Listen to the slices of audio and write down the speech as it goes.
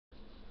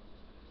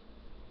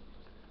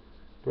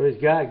Praise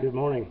God. Good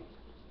morning.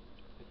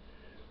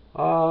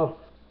 Due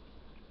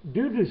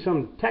to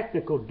some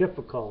technical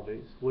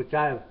difficulties, which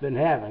I have been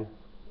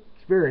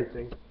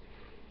experiencing,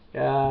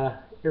 in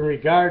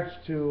regards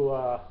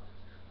to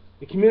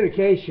the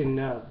communication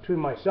between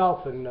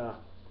myself and the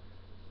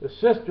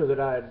sister that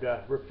I had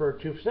referred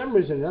to, for some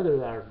reason or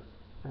another,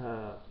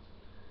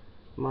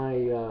 my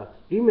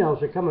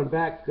emails are coming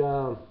back,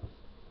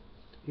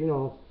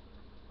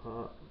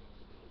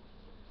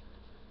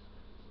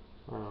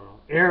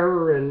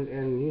 error and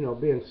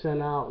being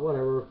sent out,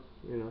 whatever,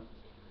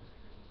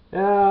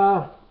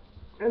 and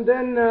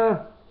then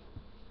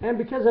and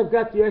because I've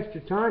got the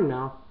extra time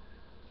now,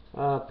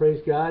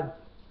 praise God,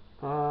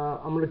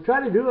 I'm going to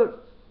try to do it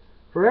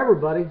for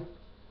everybody,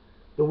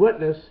 the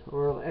witness,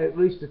 or at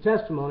least the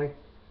testimony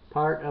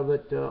part of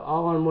it,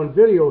 all on one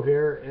video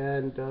here.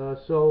 And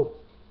so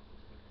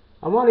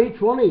I want each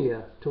one of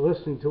you to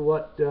listen to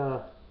what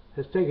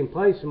has taken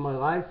place in my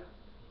life,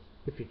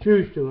 if you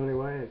choose to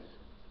anyway. It's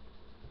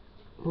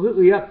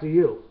completely up to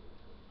you.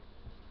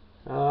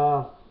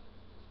 I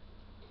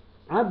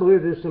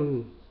believe has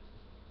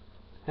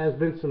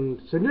been some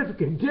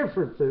significant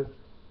differences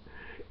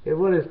in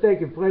what has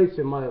taken place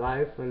in my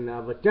life, and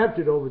I've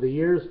attempted over the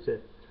years to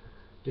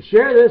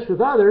share this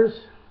with others,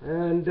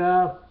 and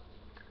for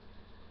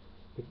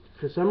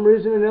some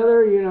reason or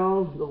another,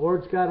 the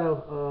Lord's got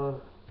a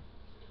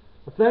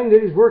thing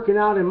that He's working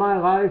out in my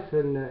life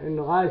and in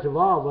the lives of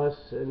all of us,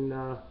 and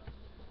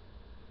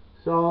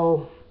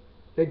so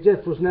it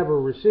just was never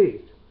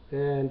received.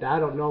 And I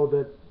don't know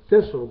that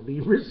this will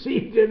be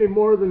received any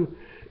more than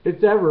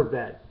it's ever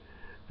been.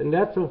 And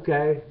that's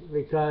okay,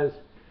 because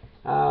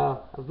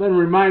I've been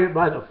reminded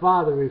by the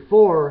Father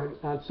before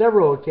on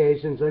several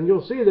occasions, and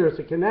you'll see there's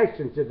a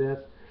connection to this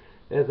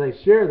as I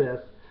share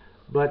this,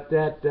 but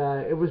that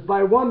it was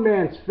by one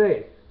man's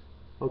faith,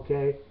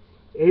 okay,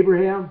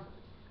 Abraham,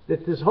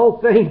 that this whole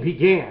thing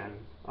began,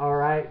 all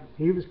right?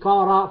 He was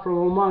called out from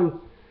among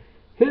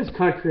his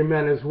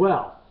countrymen as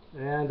well.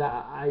 And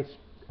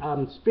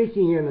I'm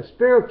speaking in a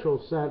spiritual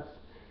sense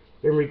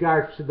in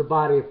regards to the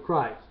body of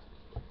Christ.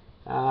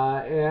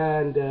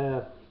 And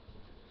I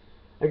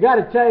got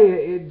to tell you,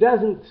 it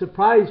doesn't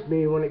surprise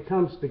me when it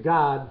comes to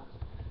God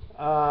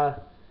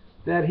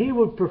that He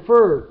would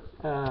prefer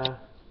to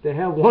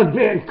have one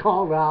man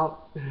called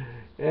out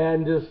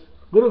and this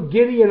little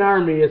Gideon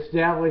army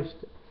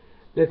established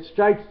that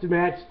strikes the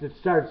match that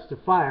starts the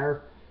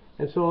fire.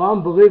 And so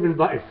I'm believing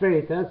by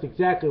faith that's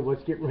exactly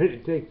what's getting ready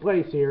to take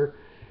place here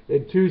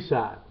in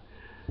Tucson.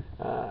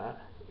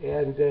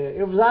 And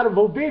it was out of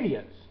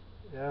obedience,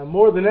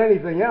 more than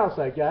anything else,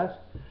 I guess,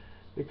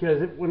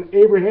 because when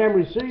Abraham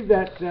received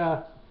that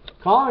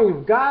calling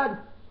of God,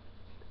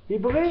 he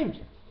believed.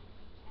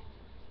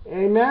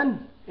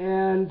 Amen.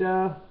 And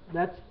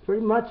that's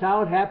pretty much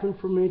how it happened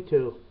for me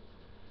too.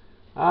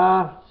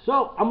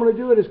 So I'm going to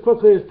do it as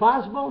quickly as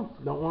possible.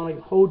 Don't want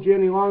to hold you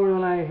any longer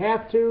than I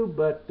have to,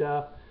 but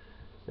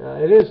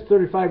it is a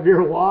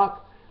 35-year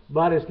walk,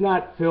 but it's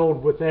not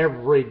filled with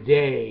every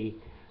day.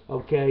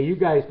 Okay, you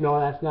guys know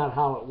that's not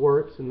how it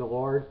works in the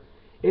Lord.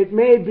 It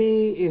may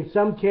be in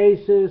some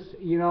cases,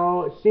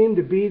 it seemed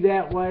to be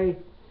that way.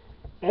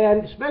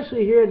 And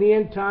especially here in the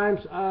end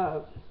times,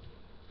 I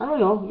don't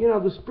know,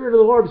 the Spirit of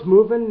the Lord is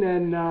moving,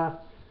 and a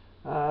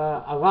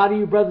lot of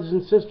you brothers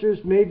and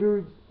sisters may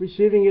be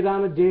receiving it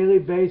on a daily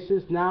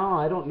basis now.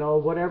 I don't know,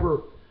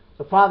 whatever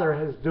the Father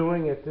is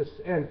doing at this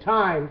end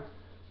time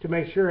to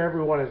make sure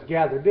everyone is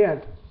gathered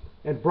in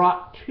and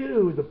brought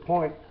to the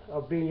point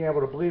of being able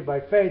to believe by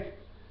faith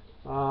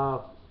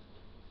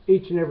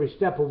each and every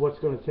step of what's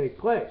going to take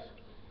place.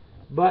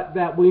 But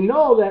that we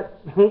know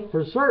that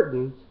for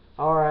certain,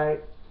 all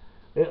right,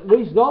 at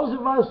least those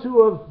of us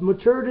who have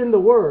matured in the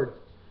Word,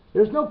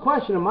 there's no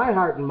question in my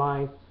heart and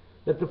mind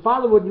that the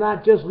Father would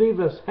not just leave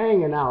us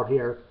hanging out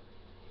here.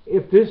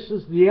 If this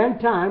is the end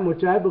time,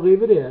 which I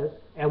believe it is,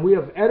 and we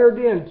have entered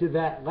into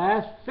that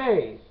last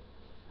phase,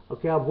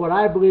 okay, of what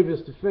I believe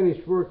is the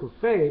finished work of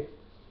faith,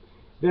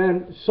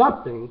 then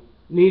something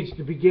needs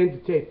to begin to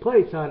take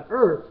place on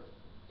earth.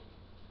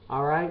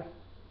 All right?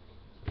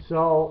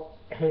 So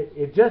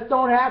it just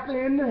don't happen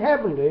in the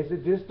heavenlies.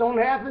 It just don't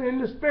happen in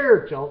the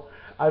spiritual.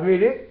 I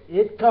mean,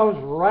 it comes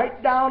right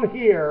down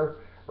here,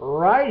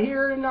 right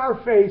here in our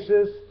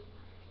faces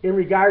in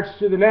regards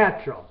to the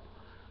natural.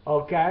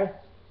 Okay?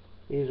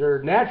 These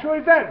are natural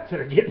events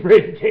that are getting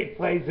ready to take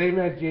place.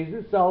 Amen,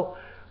 Jesus. So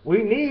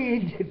we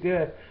need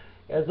to,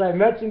 as I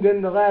mentioned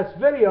in the last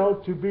video,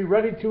 to be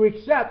ready to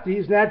accept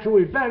these natural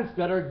events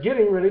that are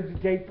getting ready to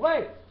take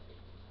place.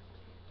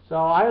 So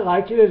I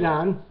liken it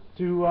on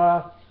to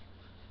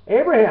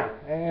Abraham.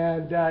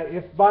 And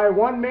if by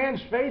one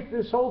man's faith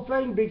this whole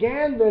thing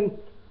began, then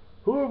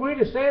who are we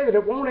to say that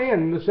it won't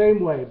end in the same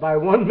way? By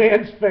one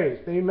man's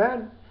faith.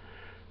 Amen?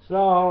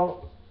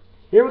 So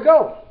here we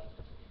go.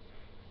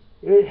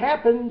 It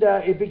happened,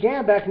 it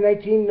began back in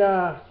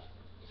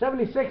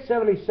 1976,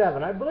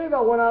 77. I believe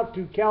I went out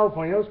to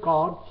California. It was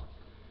called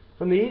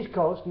from the East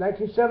Coast,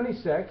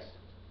 1976.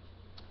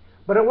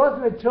 But it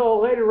wasn't until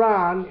later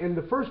on, in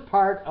the first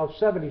part of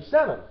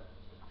 77,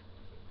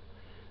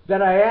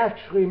 that I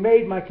actually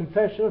made my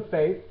confession of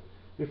faith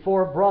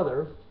before a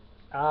brother.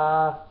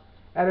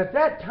 And at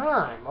that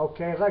time,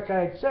 okay, like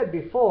I had said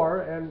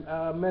before,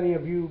 and many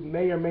of you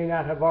may or may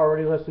not have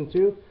already listened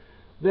to,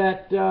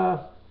 that,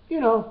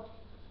 you know,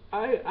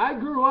 I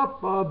grew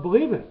up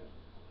believing.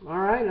 All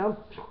right?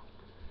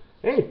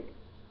 Hey,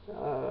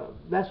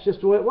 that's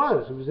just the way it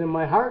was. It was in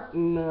my heart,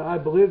 and I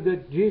believed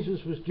that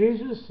Jesus was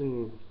Jesus,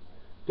 and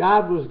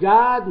God was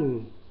God,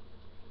 and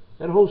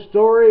that whole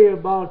story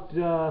about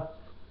the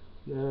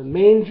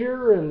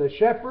manger and the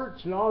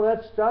shepherds and all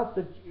that stuff,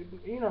 that,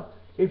 you know,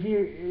 if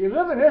you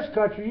live in this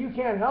country, you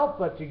can't help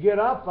but to get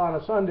up on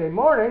a Sunday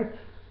morning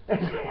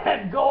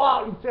and go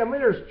out and, I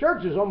mean, there's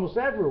churches almost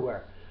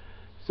everywhere.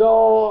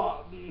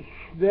 So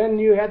then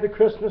you had the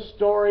Christmas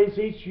stories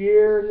each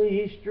year and the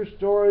Easter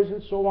stories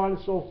and so on and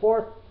so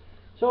forth.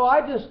 So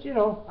I just, you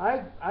know,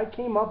 I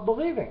came up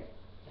believing.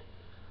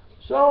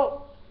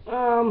 So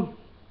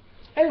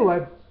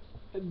anyway,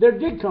 there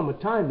did come a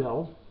time,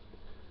 though,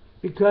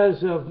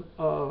 because of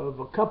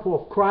a couple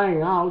of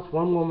crying outs.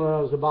 One woman,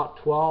 I was about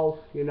 12,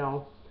 you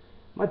know.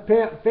 My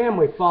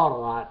family fought a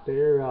lot.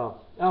 They're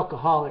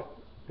alcoholic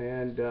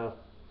and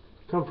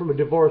come from a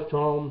divorced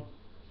home.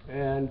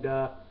 And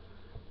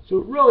so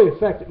it really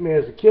affected me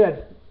as a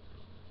kid.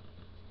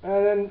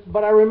 And then,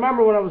 but I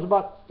remember when I was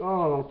about, I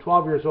don't know,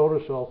 12 years old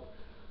or so,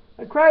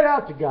 I cried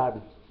out to God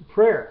in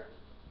prayer.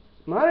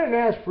 And I didn't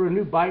ask for a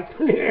new bike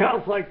or anything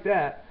else like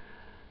that.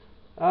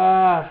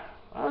 I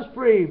was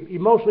pretty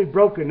emotionally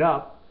broken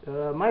up.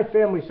 My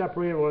family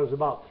separated when I was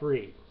about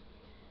 3.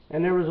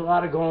 And there was a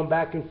lot of going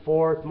back and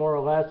forth, more or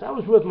less. I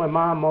was with my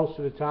mom most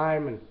of the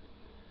time.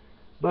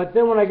 But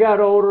then when I got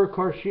older, of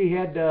course, she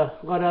had to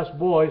let us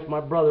boys, my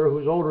brother,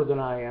 who's older than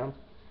I am,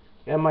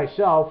 and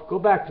myself, go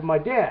back to my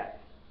dad.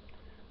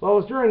 Well, it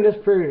was during this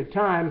period of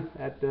time,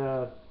 at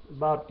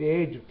about the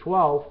age of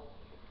 12,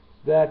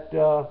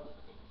 that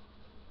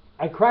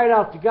I cried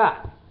out to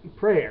God in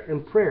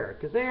prayer,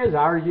 because they was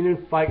arguing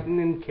and fighting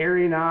and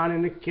carrying on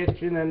in the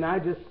kitchen, and I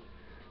just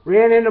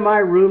ran into my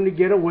room to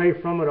get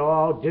away from it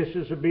all.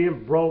 Dishes are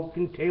being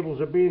broken, tables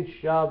are being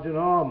shoved, and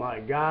oh my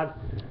God,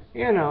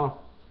 you know,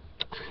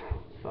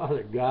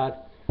 Father God.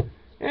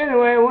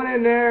 Anyway, I went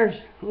in there,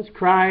 was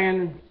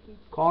crying,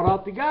 called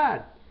out to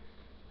God.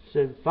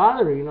 Said,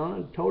 Father, you know,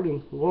 I told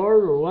him,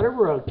 Lord, or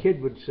whatever a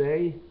kid would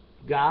say,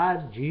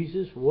 God,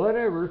 Jesus,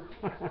 whatever.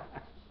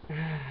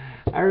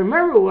 I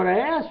remember what I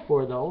asked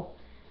for, though.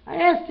 I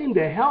asked him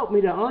to help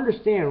me to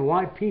understand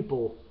why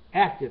people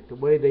acted the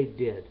way they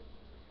did.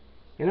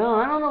 You know,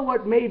 I don't know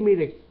what made me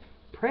to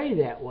pray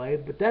that way,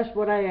 but that's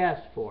what I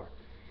asked for.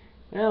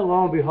 And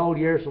lo and behold,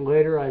 years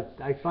later,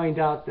 I find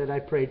out that I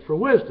prayed for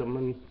wisdom,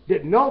 and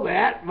didn't know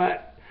that,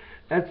 but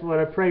that's what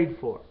I prayed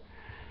for.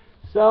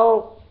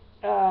 So,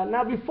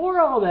 now before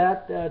all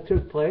that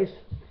took place,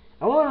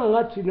 I want to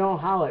let you know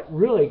how it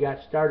really got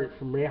started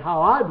for me,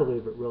 how I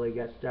believe it really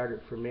got started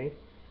for me.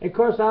 And of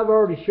course, I've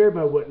already shared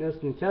my witness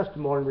and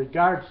testimony in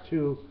regards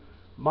to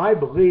my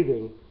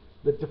believing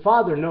that the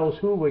Father knows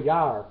who we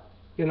are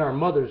in our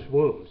mother's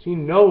wombs. He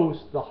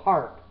knows the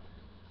heart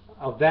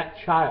of that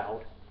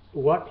child,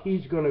 what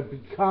he's going to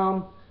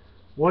become,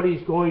 what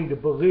he's going to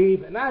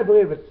believe. And I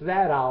believe it's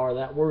that hour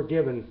that we're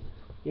given,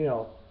 you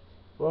know,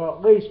 well,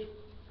 at least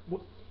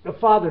the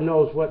Father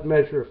knows what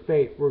measure of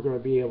faith we're going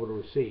to be able to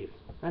receive.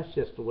 That's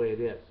just the way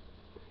it is.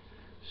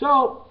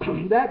 So,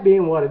 that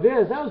being what it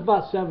is, I was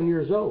about 7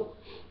 years old.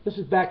 This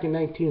is back in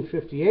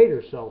 1958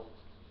 or so.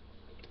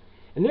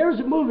 And there was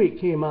a movie that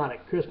came out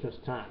at Christmas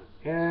time.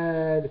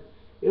 And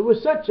it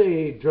was such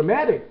a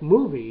dramatic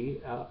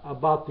movie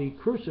about the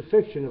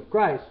crucifixion of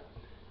Christ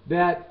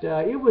that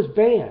it was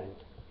banned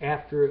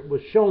after it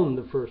was shown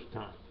the first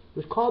time. It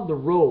was called The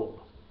Robe.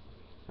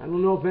 I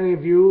don't know if any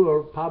of you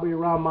are probably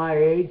around my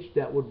age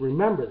that would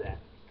remember that.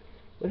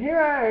 But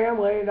here I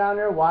am laying down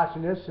there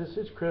watching this. This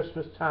is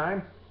Christmas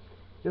time.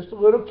 Just a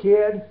little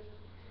kid.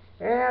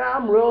 And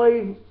I'm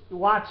really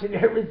watching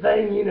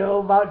everything, you know,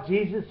 about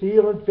Jesus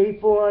healing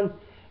people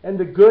and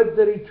the good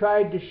that he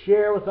tried to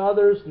share with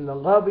others and the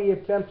love he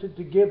attempted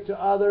to give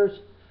to others.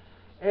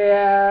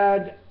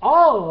 And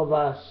all of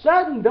a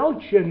sudden,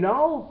 don't you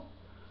know,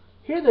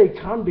 here they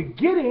come to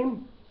get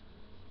him.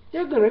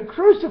 They're going to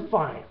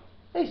crucify him.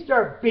 They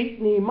start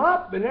beating him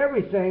up and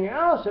everything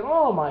else. And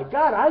oh my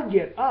God, I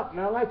get up.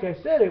 Now, like I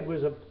said, it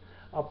was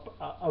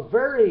a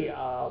very,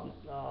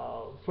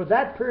 for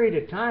that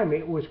period of time,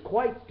 it was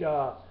quite,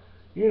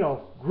 you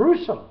know,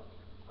 gruesome.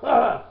 You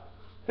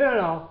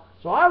know,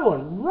 so I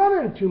went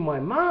running to my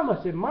mom.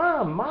 I said,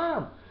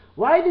 Mom,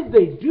 why did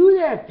they do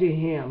that to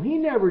him? He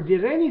never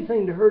did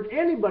anything to hurt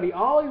anybody.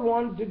 All he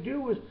wanted to do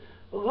was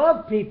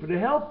love people, to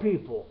help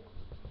people.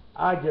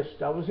 I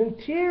was in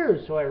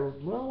tears. So I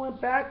went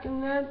back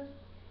and then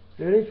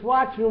finished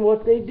watching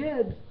what they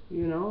did,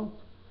 you know.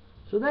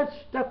 So that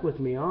stuck with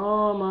me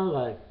all my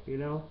life, you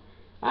know.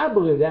 I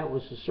believe that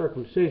was the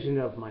circumcision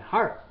of my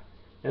heart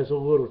as a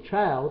little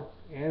child.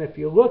 And if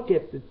you look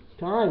at the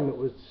time, it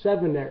was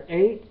 7 or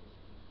 8.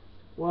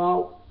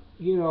 Well,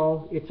 you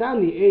know, it's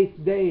on the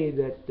 8th day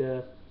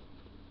that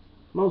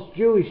most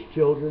Jewish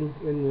children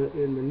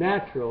in the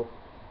natural,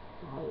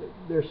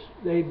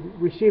 they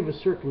receive a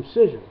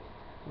circumcision.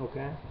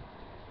 Okay?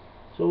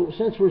 So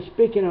since we're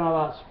speaking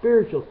about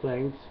spiritual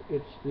things,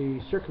 it's the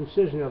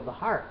circumcision of the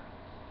heart.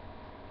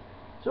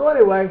 So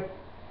anyway,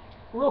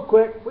 real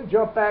quick, we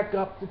jump back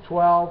up to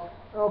 12.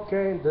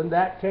 Okay, and then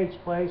that takes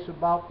place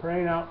about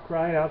crying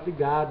out to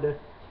God to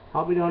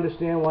help me to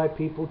understand why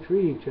people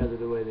treat each other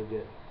the way they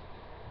did.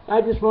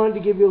 I just wanted to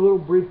give you a little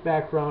brief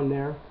background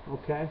there.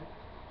 Okay?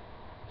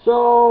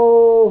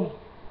 So,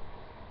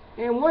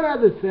 and one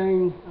other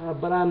thing,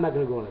 but I'm not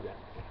going to go into that.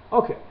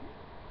 Okay.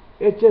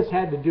 It just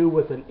had to do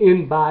with an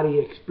in-body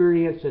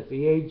experience at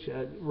the age,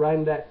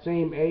 around that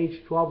same age,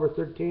 12 or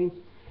 13.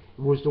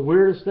 It was the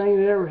weirdest thing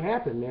that ever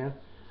happened, man.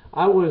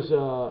 I was,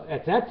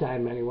 at that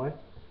time anyway,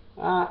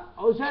 I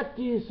was at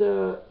these,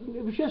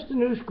 it was just a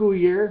new school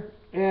year,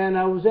 and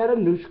I was at a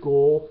new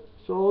school,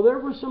 so there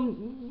were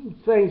some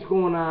things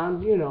going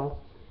on, you know,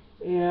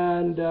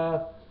 and,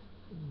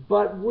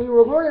 but we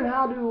were learning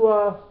how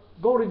to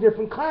go to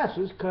different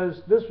classes,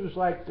 because this was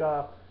like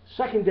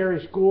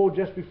secondary school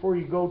just before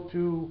you go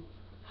to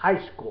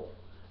high school.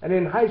 And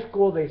in high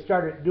school they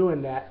started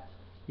doing that,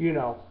 you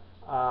know,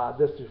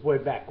 this is way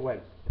back when.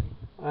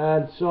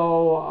 And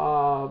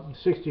so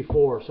 64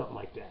 or something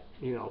like that,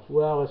 you know.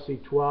 Well, let's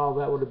see, 12,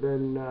 that would have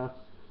been, I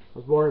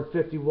was born in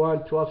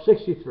 51, 12,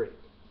 63.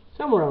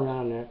 Somewhere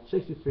around there,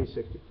 63,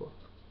 64.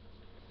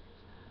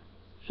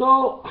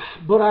 So,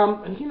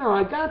 but you know,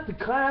 I got the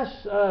class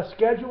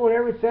schedule and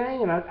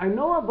everything, and I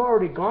know I've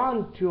already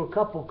gone to a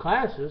couple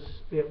classes,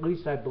 at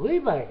least I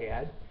believe I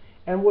had,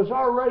 and was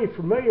already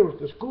familiar with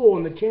the school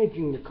and the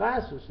changing the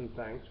classes and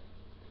things.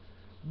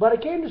 But I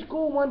came to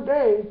school one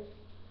day,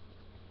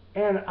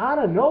 and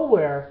out of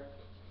nowhere,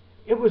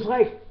 it was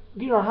like,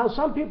 you know how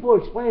some people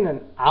explain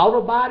an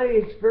out-of-body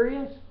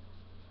experience?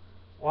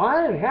 Well,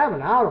 I didn't have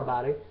an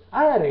out-of-body.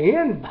 I had an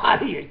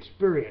in-body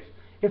experience.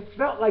 It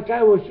felt like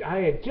I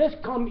had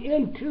just come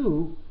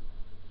into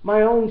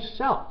my own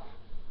self.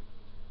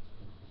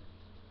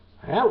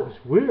 That was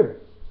weird.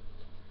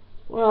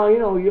 Well, you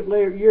know,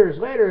 years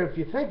later, if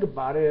you think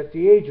about it, at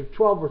the age of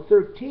 12 or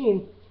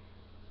 13,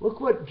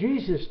 look what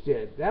Jesus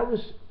did. That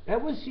was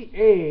the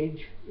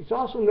age. It's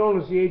also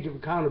known as the age of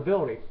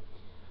accountability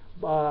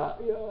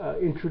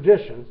in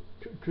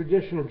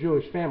traditional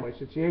Jewish families.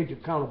 It's the age of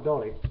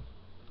accountability.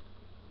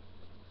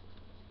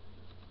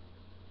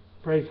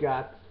 Praise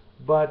God.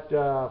 But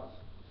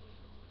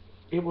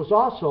it was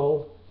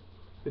also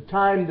the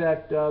time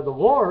that the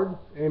Lord,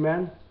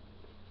 amen,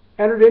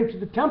 entered into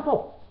the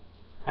temple.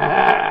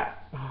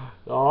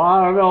 So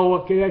I don't know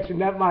what connection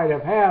that might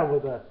have had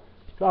with a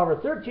 12 or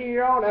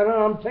 13-year-old, and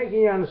I'm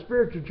taking you on a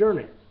spiritual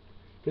journey,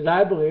 because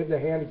I believe the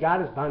hand of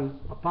God has been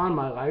upon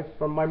my life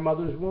from my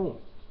mother's womb.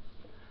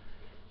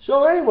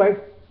 So anyway,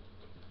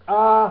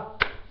 an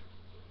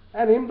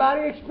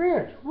in-body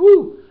experience.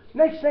 Woo!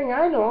 Next thing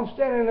I know, I'm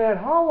standing in that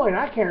hallway, and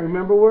I can't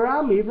remember where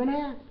I'm even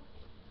at.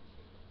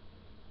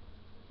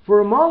 For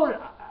a moment,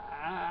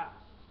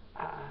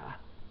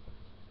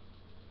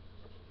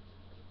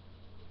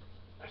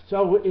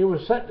 so it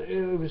was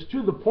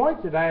to the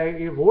point that if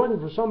it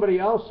wasn't for somebody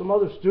else, some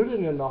other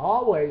student in the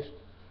hallways,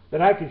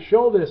 that I could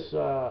show this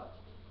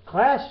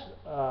class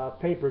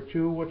paper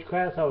to, which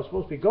class I was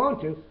supposed to be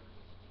going to,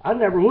 I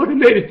never would have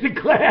made it to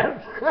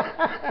class.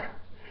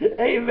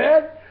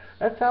 Amen?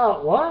 That's how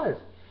it was.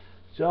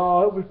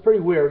 So it was pretty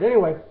weird.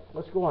 Anyway,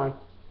 let's go on.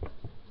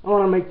 I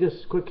want to make this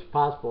as quick as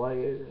possible.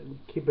 I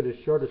keep it as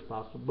short as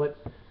possible. But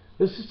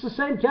this is the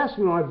same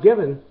testimony I've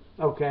given,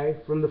 okay,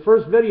 from the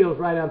first videos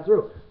right on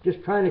through.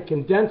 Just trying to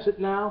condense it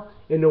now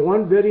into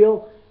one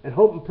video and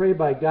hope and pray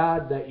by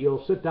God that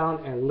you'll sit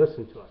down and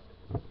listen to it.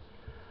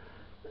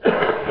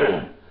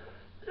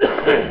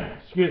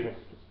 Excuse me.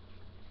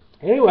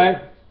 Anyway,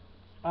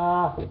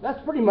 that's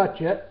pretty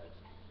much it.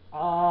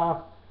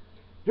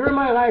 During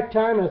my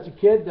lifetime as a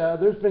kid,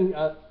 there's been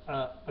a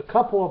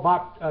couple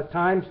of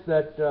times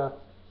that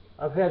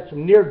I've had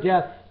some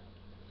near-death,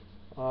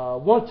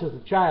 once as a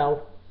child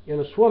in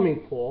a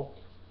swimming pool.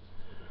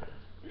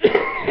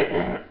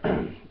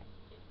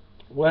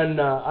 When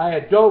I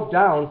had dove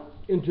down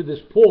into this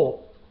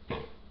pool,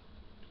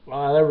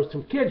 there were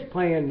some kids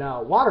playing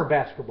water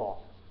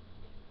basketball,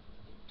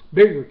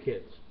 bigger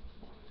kids.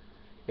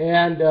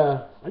 And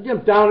I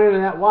jumped down into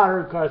that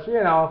water because, you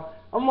know,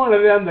 I'm one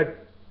of them that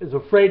is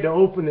afraid to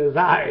open his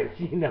eyes,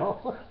 you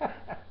know.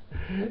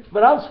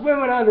 But I'm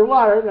swimming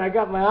underwater, and I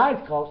got my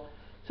eyes closed.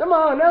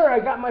 Somehow or another, I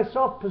got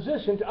myself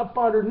positioned up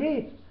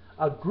underneath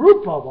a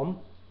group of them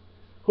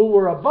who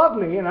were above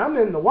me, and I'm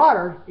in the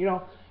water, you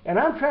know, and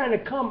I'm trying to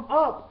come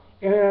up,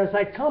 and as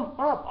I come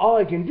up, all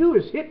I can do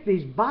is hit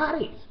these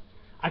bodies.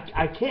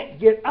 I can't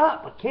get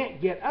up. I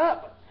can't get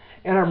up.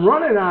 And I'm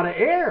running out of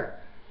air.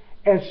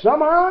 And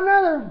somehow or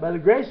another, by the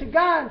grace of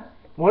God,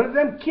 one of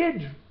them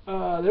kids,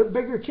 they're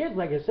bigger kids,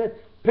 like I said,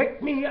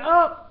 picked me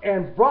up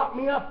and brought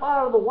me up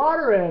out of the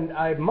water, and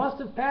I must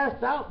have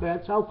passed out.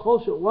 That's how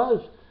close it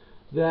was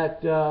that,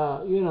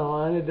 you know,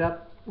 I ended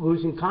up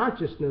losing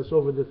consciousness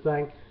over the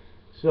thing.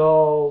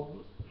 So,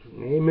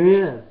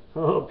 amen.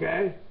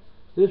 Okay.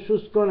 this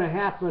was going to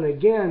happen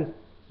again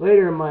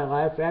later in my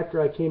life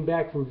after I came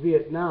back from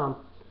Vietnam.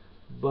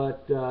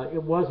 But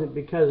it wasn't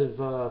because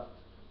of,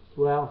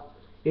 well,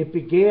 it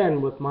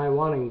began with my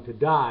wanting to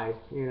die,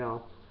 you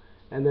know.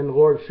 And then the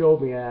Lord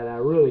showed me that I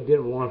really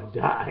didn't want to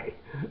die.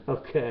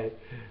 Okay.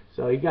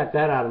 So He got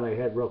that out of my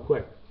head real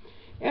quick.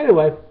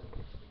 Anyway,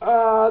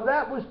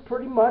 that was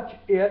pretty much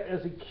it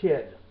as a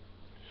kid.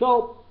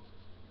 So,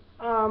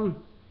 oh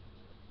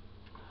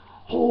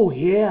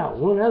yeah,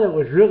 one other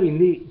was really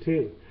neat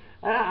too.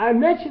 I'm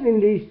mentioning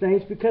these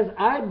things because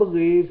I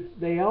believe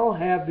they all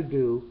have to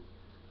do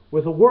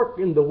with a work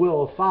in the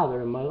will of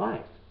Father in my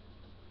life.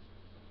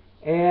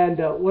 And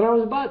when I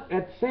was about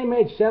at the same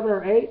age, 7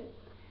 or 8,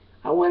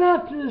 I went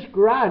out to this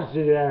garage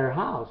at our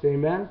house,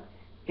 amen.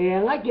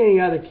 And like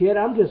any other kid,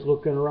 I'm just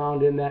looking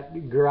around in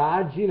that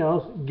garage, you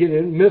know,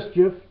 getting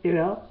mischief, you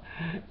know.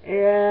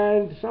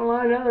 And somehow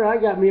or another, I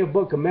got me a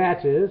book of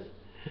matches.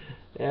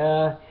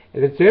 And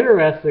it's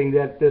interesting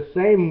that the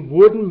same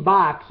wooden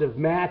box of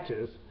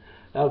matches,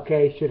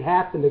 okay, should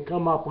happen to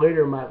come up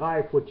later in my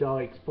life, which I'll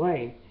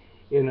explain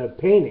in a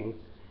painting.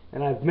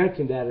 And I've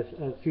mentioned that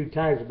a few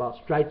times about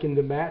striking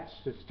the match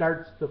that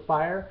starts the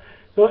fire.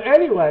 So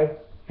anyway,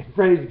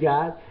 praise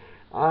God.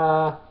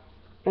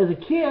 As a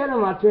kid,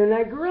 I'm out there in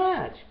that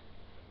garage.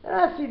 And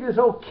I see this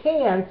old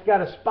can. It's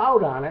got a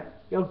spout on it,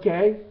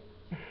 okay?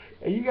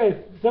 And you guys,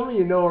 some of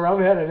you know where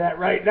I'm headed at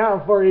right now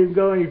before I even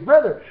go any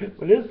further.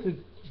 But this is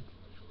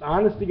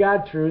honest to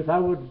God truth. I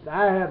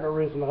have no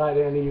reason to lie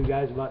to any of you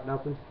guys about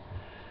nothing.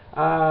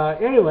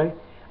 Anyway,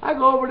 I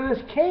go over to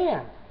this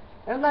can.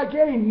 And like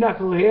any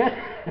knucklehead,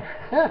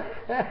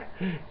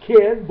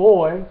 kid,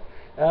 boy,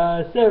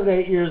 7,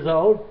 8 years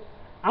old,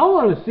 I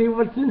want to see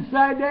what's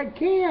inside that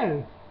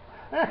can.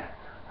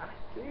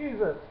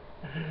 Jesus.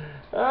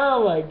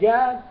 Oh my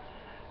God.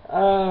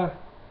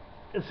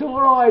 So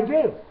what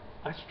do?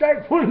 I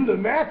strike one of the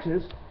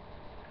matches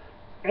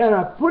and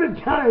I put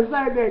it down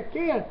inside that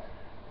can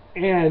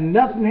and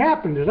nothing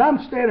happened. And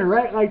I'm standing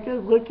right like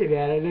this looking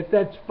at it at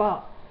that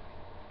spot.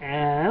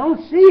 And I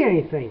don't see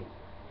anything.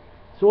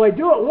 So I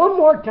do it one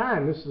more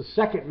time. This is the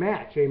second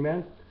match,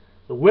 amen.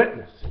 The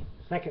witness,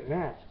 second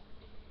match.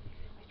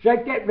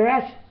 Strike that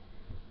match.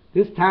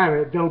 This time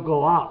it don't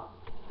go out.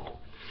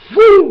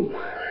 Boom!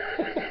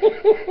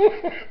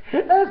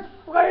 That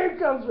flame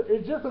comes.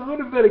 It's just a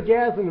little bit of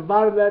gas in the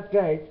bottom of that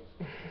tank,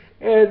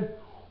 and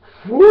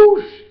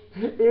whoosh!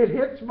 It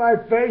hits my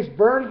face,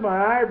 burns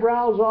my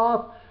eyebrows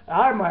off,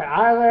 out of my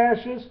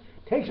eyelashes,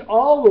 takes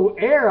all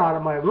the air out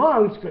of my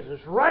lungs because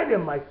it's right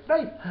in my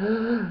face.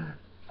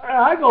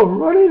 I go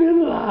running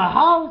into the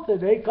house,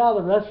 and they call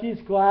the rescue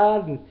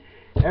squad, and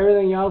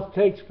everything else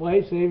takes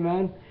place.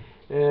 Amen.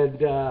 And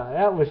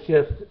that was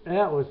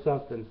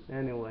something.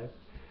 Anyway,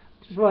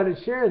 just wanted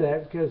to share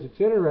that because it's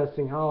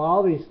interesting how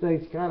all these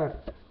things kind of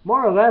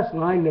more or less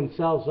line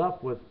themselves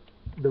up with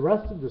the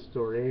rest of the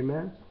story.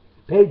 Amen.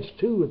 Page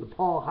 2 of the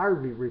Paul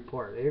Harvey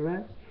report.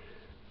 Amen.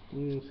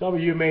 Some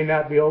of you may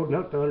not be old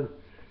enough to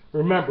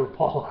remember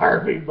Paul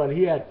Harvey, but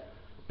he had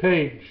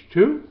page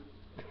 2.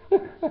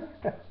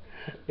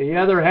 The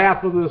other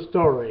half of the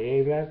story.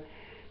 Amen.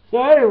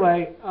 So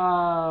anyway,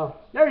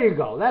 there you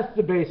go. That's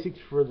the basics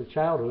for the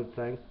childhood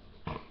thing.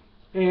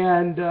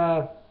 And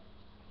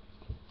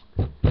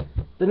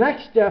the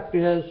next step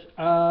is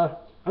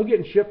I'm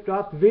getting shipped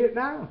off to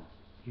Vietnam.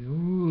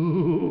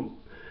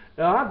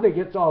 Now, I think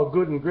it's all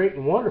good and great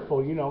and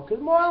wonderful, you know,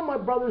 because my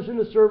brother's in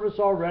the service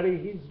already.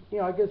 He's, you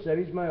know, like I said,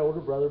 he's my older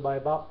brother by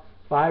about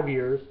 5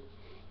 years.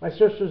 My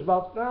sister's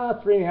about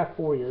 3.5,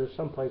 4 years,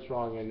 someplace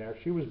wrong in there.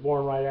 She was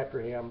born right after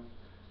him.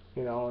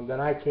 You know, and then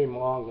I came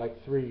along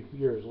like 3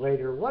 years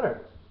later,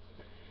 whatever.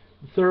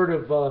 Third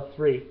of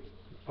 3.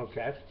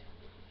 Okay.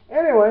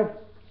 Anyway,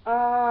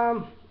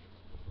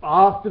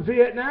 off to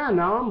Vietnam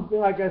now.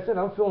 Like I said,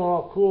 I'm feeling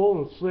all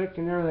cool and slick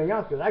and everything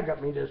else because I got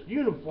me this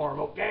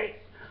uniform, okay?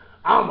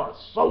 I'm a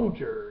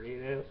soldier,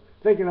 you know,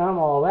 thinking I'm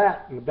all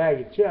that in a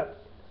bag of chips.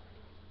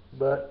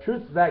 But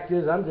truth of the fact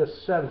is, I'm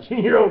just a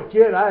 17-year-old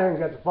kid. I haven't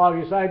got the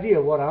foggiest idea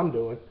of what I'm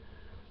doing.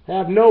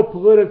 Have no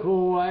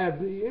political,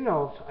 you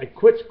know, I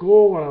quit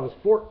school when I was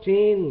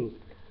 14.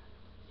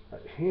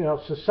 You know,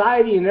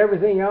 society and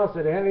everything else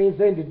that had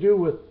anything to do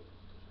with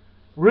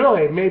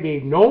really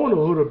maybe knowing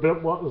a little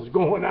bit what was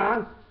going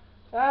on.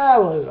 I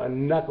was a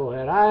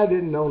knucklehead. I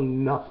didn't know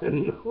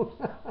nothing.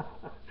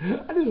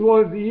 I just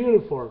wanted the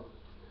uniform.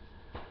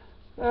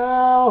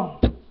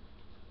 Well,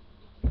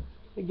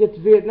 I get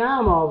to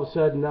Vietnam all of a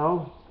sudden,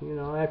 though. You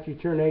know, after you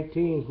turn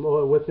 18,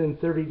 well, within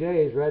 30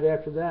 days, right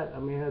after that. I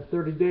mean, I had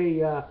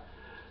 30-day,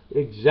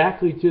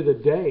 exactly to the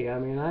day. I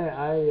mean,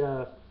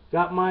 I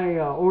got my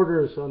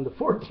orders on the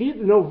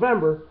 14th of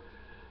November,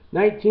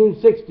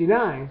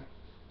 1969,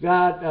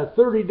 got a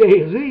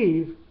 30-day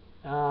leave,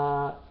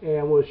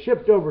 and was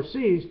shipped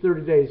overseas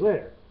 30 days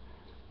later.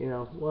 You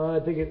know, well,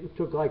 I think it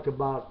took like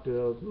about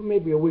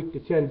maybe a week to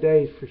 10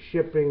 days for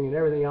shipping and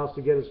everything else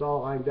to get us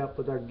all lined up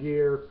with our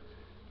gear,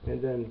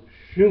 and then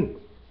shoot,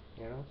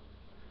 you know.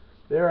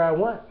 There I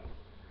went.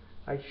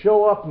 I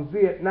show up in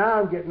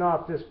Vietnam, getting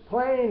off this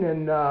plane,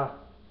 and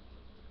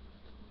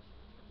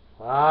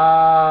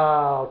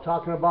Wow,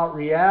 talking about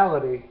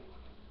reality.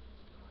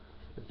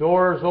 The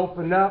doors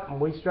open up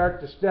and we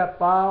start to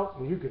step out,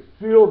 and you could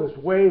feel this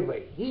wave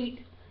of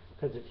heat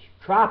because it's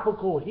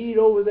tropical heat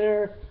over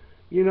there,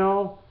 you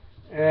know.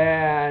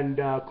 And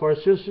of course,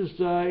 this is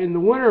in the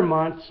winter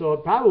months, so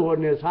it probably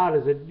wasn't as hot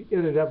as it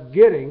ended up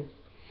getting.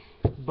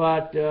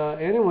 But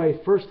anyway,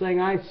 first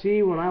thing I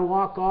see when I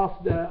walk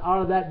off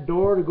out of that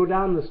door to go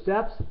down the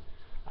steps,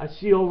 I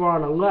see over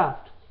on the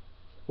left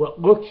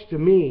what looks to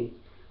me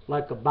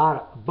like a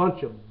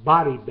bunch of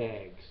body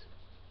bags.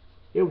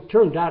 It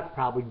turned out to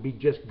probably be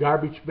just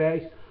garbage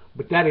bags,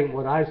 but that ain't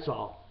what I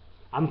saw.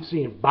 I'm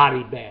seeing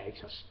body bags,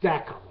 a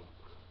stack of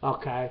them,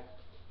 okay?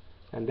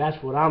 And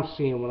that's what I'm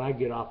seeing when I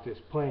get off this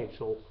plane.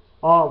 So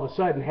all of a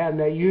sudden, having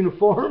that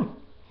uniform,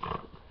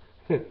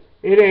 it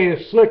ain't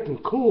as slick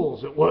and cool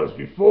as it was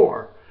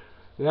before.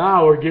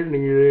 Now we're getting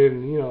it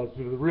in, you know,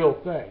 to the real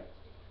thing.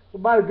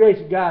 But by the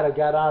grace of God, I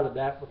got out of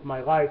that with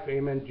my life,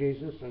 amen,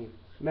 Jesus, and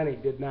many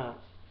did not.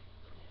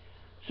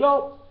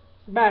 So,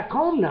 back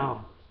home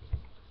now.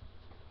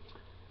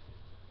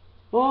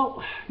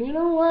 Well, you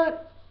know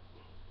what?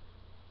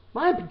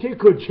 My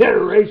particular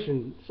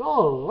generation saw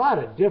a lot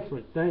of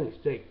different things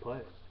take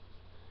place.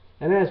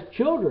 And as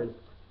children,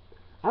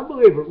 I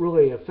believe it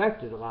really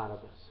affected a lot of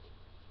us.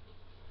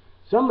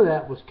 Some of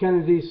that was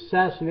Kennedy's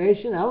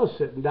assassination. I was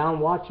sitting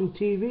down watching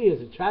TV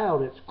as a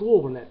child at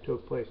school when that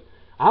took place.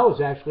 I was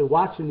actually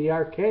watching the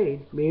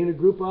arcade, me and a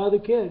group of other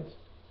kids,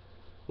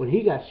 when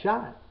he got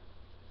shot.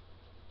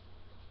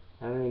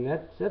 I mean,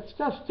 that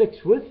stuff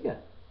sticks with you.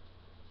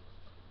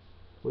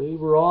 We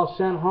were all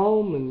sent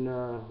home,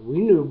 and we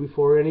knew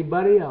before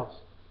anybody else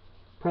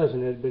the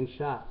president had been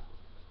shot.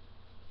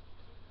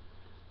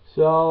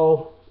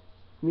 So,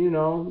 you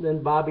know,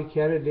 then Bobby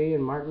Kennedy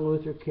and Martin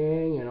Luther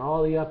King and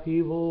all the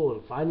upheaval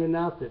and finding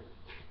out that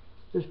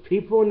there's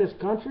people in this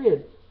country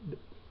that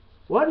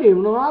wasn't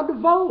even allowed to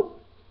vote.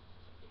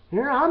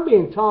 Here I'm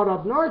being taught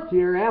up north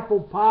here,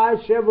 apple pie,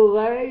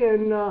 Chevrolet,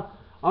 and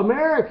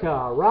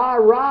America, rah,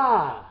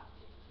 rah.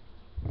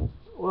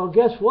 Well,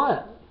 guess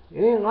what?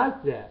 It ain't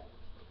like that.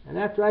 And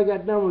after I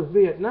got done with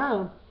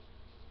Vietnam,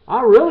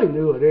 I really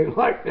knew it ain't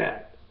like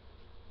that.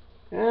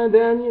 And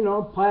then, you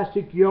know,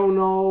 Plastic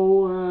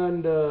Yono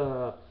and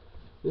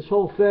this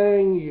whole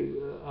thing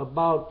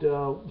about,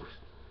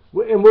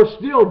 and we're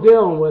still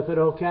dealing with it,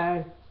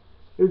 okay?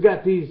 We've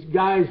got these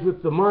guys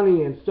with the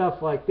money and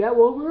stuff like that.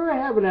 Well, we were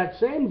having that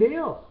same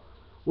deal.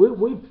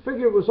 We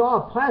figured it was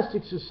all a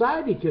plastic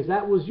society because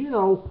that was, you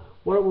know,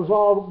 what it was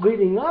all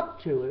leading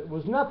up to. It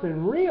was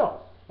nothing real.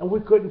 And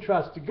we couldn't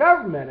trust the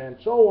government and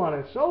so on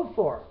and so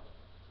forth.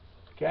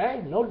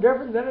 Okay? No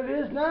different than it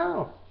is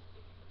now.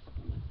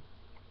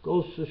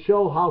 Goes to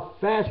show how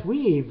fast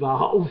we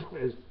evolve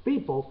as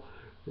people.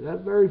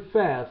 Not very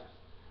fast.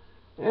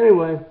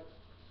 Anyway,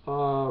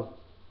 I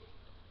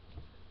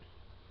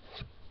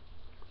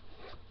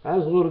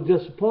was a little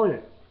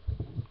disappointed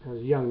as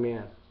a young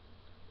man.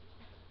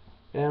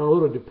 And a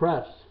little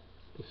depressed,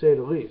 to say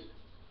the least.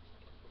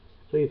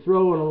 So you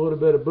throw in a little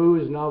bit of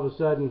booze and all of a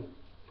sudden,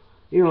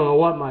 you don't know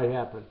what might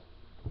happen.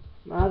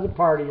 I was a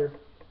partier.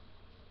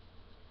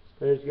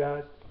 Praise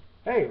God.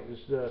 Hey, it was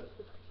the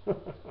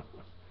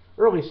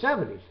early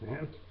 70s,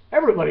 man.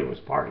 Everybody was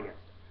partying.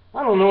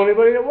 I don't know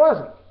anybody that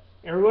wasn't.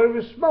 Everybody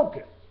was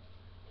smoking.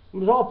 It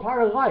was all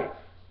part of life.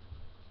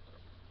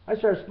 I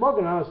started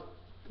smoking when I was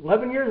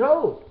 11 years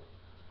old.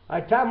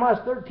 By the time I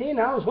was 13,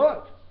 I was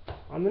hooked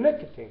on the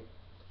nicotine.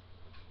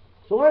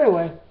 So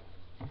anyway,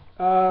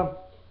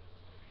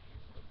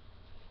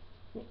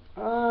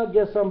 I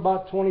guess I'm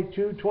about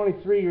 22,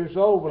 23 years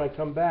old when I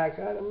come back.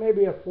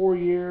 Maybe 4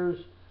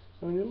 years.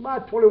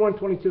 About 21,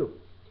 22.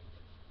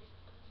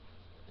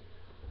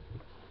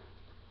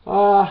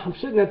 I'm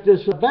sitting at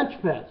this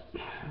bench pad.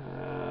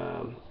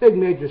 Big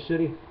major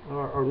city,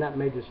 or not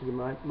major city,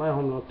 my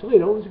hometown,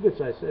 Toledo. It was a good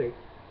sized city.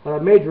 But a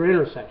major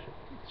intersection.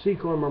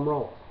 Secord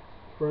Monroe.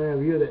 For any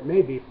of you that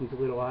may be from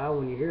Toledo, Ohio,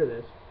 when you hear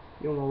this,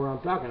 you'll know where I'm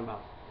talking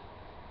about.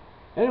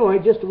 Anyway,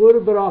 just a little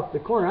bit off the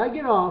corner. I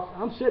get off.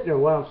 I'm sitting there.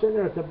 Well, I'm sitting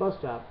there at the bus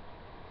stop.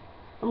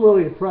 I'm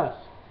really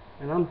depressed.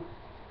 And I'm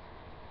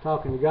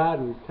talking to God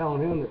and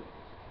telling Him that,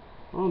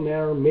 oh man,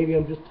 or maybe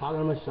I'm just talking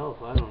to myself.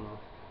 I don't know.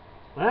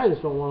 But I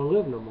just don't want to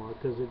live no more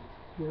because,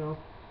 you know,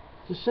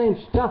 it's the same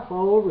stuff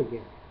all over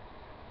again.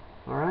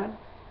 All right?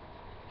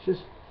 It's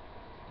just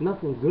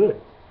nothing good.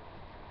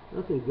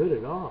 Nothing good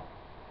at all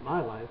in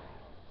my life.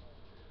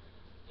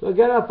 So I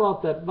got up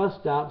off that bus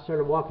stop and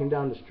started walking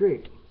down the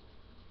street.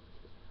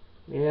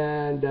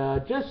 And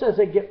just as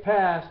I get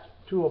past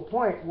to a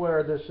point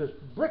where there's this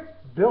brick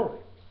building,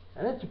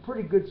 and it's a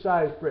pretty good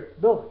sized brick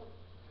building,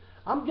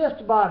 I'm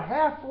just about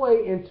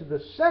halfway into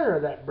the center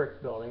of that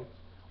brick building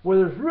where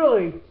there's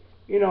really,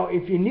 you know,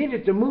 if you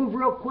needed to move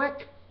real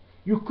quick,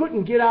 you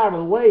couldn't get out of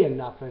the way and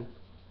nothing,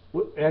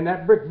 and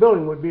that brick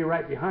building would be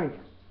right behind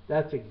you.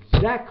 That's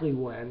exactly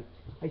when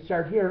I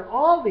start hearing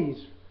all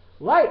these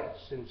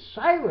lights and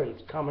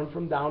sirens coming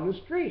from down the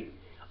street.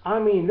 I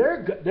mean,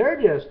 they're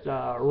just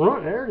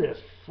running, they're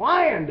just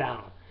flying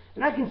down,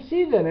 and I can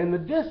see that in the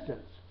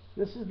distance.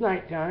 This is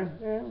nighttime.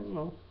 I don't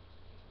know,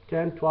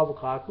 10, 12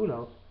 o'clock, who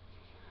knows.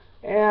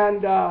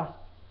 And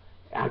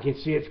I can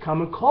see it's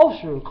coming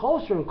closer and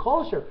closer and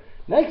closer.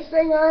 Next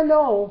thing I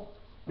know,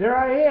 there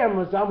I am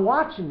as I'm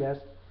watching this.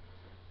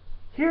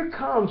 Here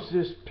comes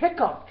this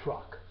pickup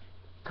truck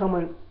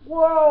coming,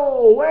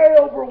 whoa, way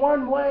over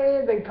one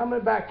way, then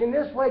coming back in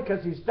this way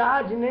because he's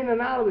dodging in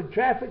and out of the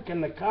traffic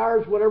and the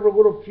cars, whatever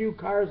little few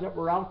cars that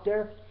were out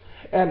there.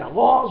 And the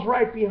law's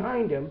right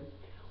behind him.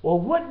 Well,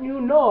 wouldn't you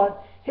know it,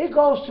 he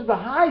goes to the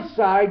high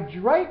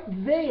side right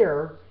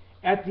there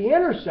at the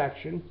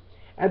intersection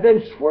and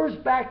then swerves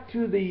back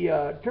to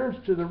the, turns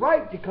to the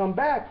right to come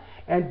back.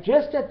 And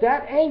just at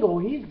that angle,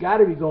 he's got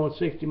to be going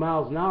 60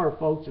 miles an hour,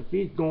 folks. If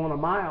he's going a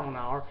mile an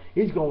hour,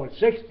 he's going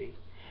 60.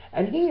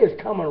 And he is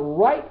coming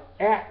right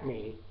at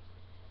me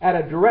at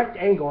a direct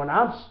angle, and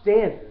I'm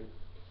standing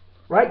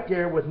right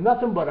there with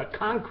nothing but a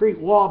concrete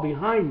wall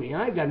behind me.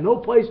 I ain't got no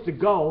place to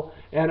go,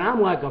 and I'm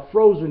like a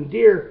frozen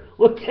deer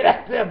looking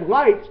at them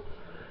lights.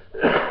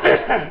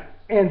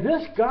 And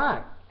this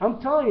guy, I'm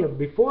telling you,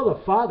 before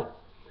the Father,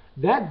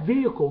 that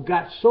vehicle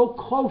got so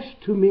close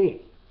to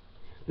me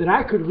that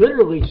I could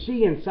literally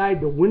see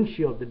inside the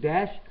windshield, the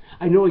dash.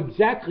 I know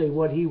exactly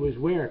what he was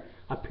wearing.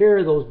 A pair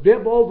of those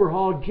bib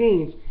overhaul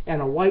jeans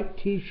and a white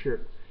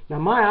t-shirt. Now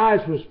my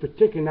eyes was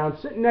particularly, now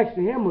sitting next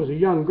to him was a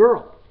young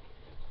girl.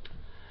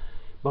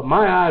 But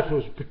my eyes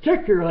was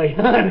particularly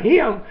on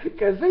him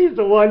because he's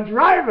the one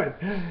driving.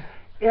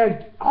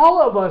 And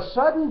all of a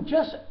sudden,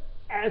 just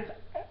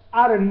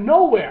out of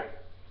nowhere,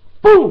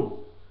 boom,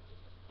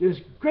 this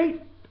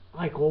great,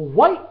 like a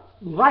white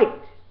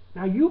light.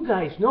 Now you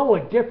guys know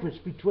a difference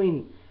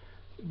between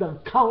the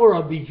color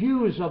of the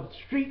hues of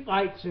street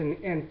lights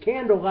and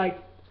candlelight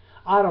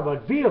out of a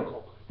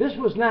vehicle. This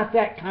was not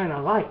that kind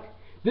of light.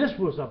 This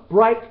was a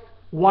bright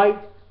white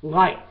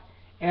light.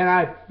 And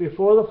I,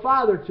 before the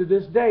Father, to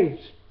this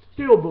day,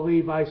 still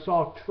believe I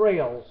saw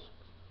trails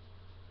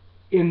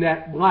in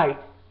that light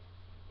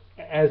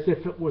as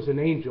if it was an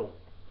angel.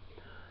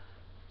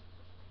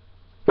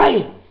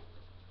 Bam!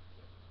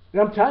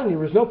 And I'm telling you,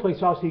 there was no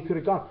place else he could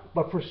have gone.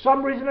 But for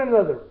some reason or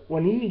another,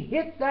 when he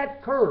hit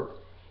that curve,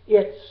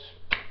 it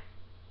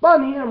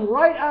spun him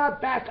right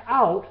out, back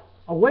out,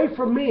 away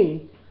from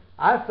me.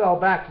 I fell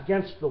back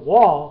against the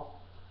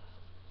wall,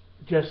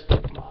 just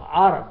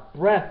out of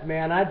breath,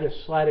 man. I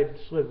just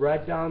slid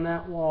right down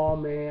that wall,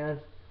 man.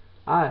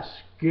 I was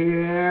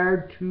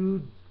scared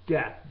to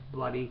death,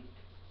 buddy.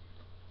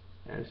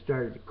 And I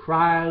started to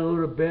cry a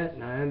little bit,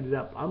 and I ended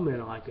up, I'm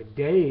in like a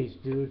daze,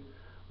 dude.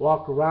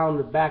 Walk around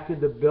the back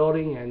of the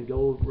building and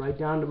go right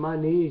down to my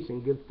knees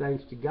and give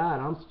thanks to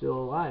God. I'm still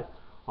alive.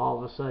 All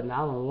of a sudden, I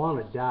don't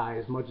want to die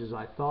as much as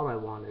I thought I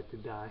wanted to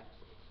die.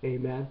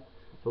 Amen.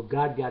 So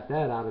God got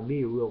that out of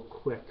me real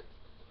quick.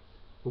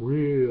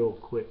 Real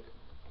quick.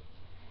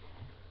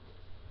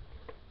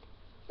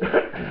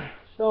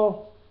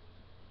 So,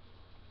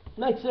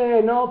 next thing I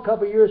know, a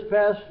couple of years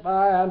pass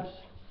by. I'm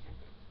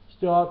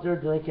still out there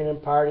drinking and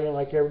partying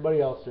like everybody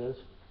else is.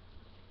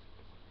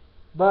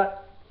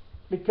 But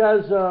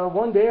because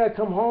one day I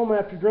come home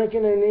after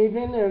drinking in the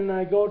evening and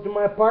I go to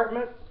my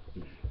apartment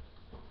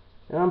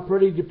and I'm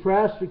pretty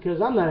depressed because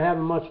I'm not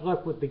having much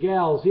luck with the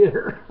gals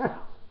either.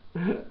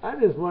 I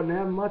just wasn't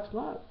having much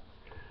luck.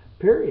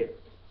 Period.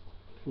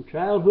 From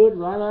childhood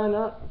right on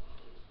up.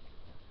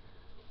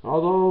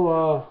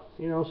 Although,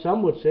 you know,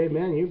 some would say,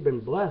 man, you've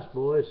been blessed,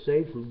 boy.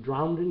 Saved from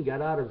drowning,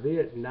 got out of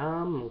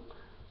Vietnam,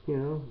 you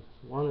know,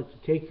 wanted to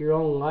take your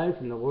own life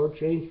and the Lord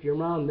changed you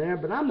around there.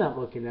 But I'm not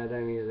looking at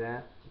any of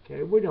that.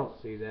 Okay, we don't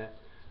see that.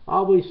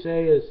 All we see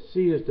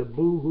is the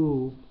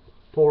boo-hoo,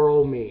 poor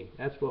old me.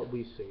 That's what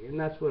we see, and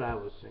that's what I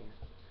was seeing.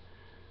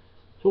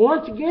 So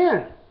once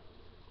again,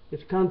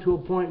 it's come to a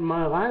point in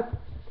my life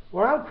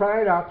where I'm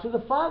crying out to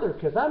the Father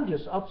because I'm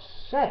just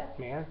upset,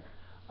 man.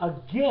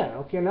 Again,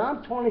 okay, now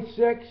I'm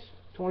 26,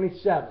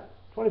 27,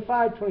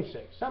 25,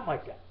 26, something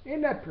like that,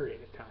 in that period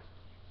of time.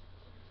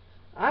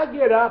 I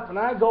get up and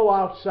I go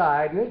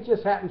outside, and it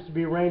just happens to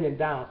be raining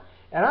down,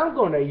 and I'm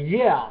going to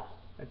yell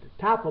at the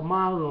top of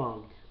my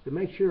lungs to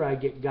make sure I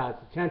get God's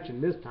attention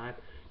this time,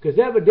 because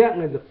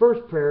evidently the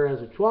first prayer as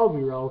a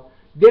 12-year-old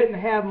didn't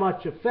have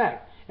much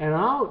effect. And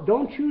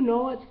don't you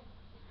know it?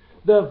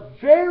 The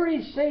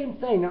very same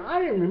thing, now I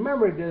didn't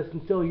remember this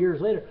until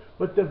years later,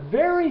 but the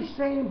very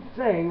same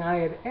thing I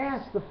had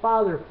asked the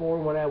Father for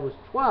when I was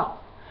 12.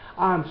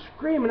 I'm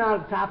screaming out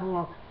at the top of my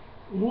lungs,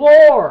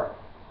 Lord,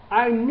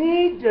 I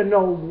need to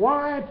know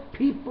why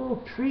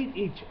people treat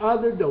each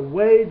other the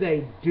way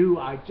they do.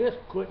 I just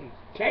couldn't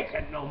take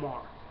it no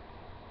more.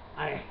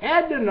 I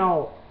had to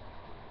know.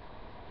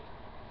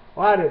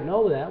 Well, I didn't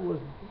know that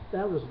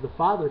was the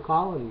Father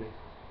calling me.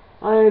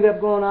 I ended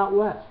up going out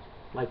west,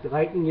 like the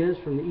lightning is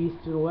from the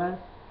east to the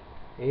west.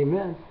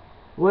 Amen.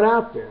 Went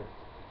out there.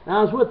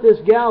 Now, I was with this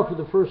gal for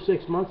the first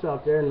 6 months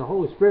out there, and the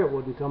Holy Spirit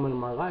wouldn't come into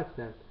my life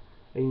then.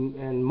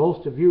 And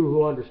most of you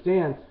who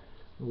understand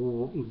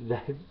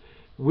that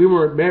we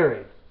weren't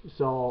married,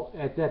 so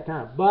at that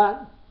time.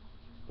 But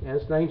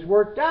as things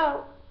worked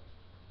out,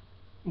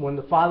 when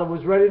the Father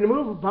was ready to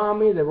move upon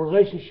me, the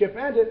relationship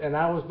ended, and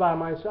I was by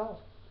myself.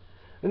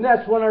 And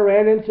that's when I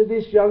ran into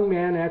this young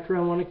man after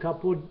I went a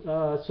couple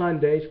of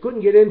Sundays.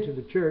 Couldn't get into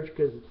the church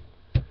because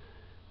it's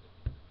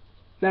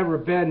never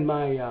been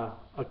my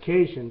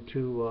occasion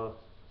to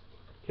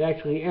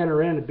actually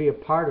enter in and be a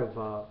part of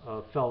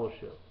a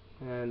fellowship.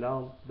 And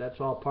that's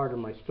all part of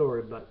my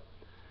story. But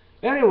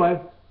anyway,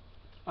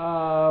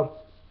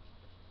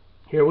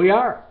 here we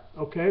are.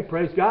 Okay,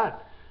 praise God.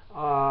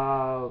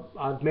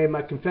 I've made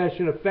my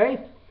confession of faith,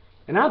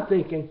 and I'm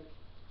thinking,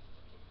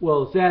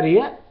 well, is that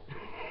it?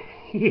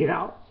 You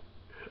know,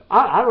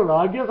 I don't know.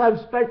 I guess I'm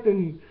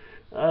expecting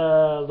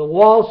the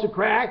walls to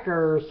crack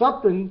or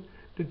something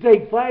to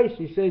take place.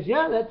 He says,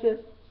 yeah, that's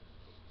it.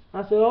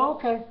 I said, oh,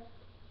 okay.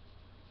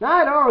 Now,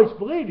 I'd always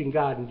believed in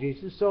God and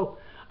Jesus, so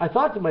I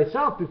thought to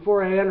myself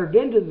before I entered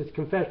into this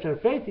confession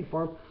of faith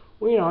before him,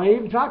 well, you know, I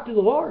even talked to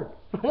the Lord.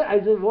 I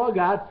said, well,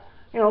 God,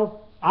 you know,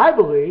 I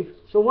believe,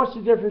 so what's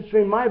the difference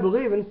between my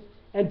believing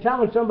and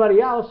telling somebody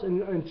else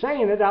and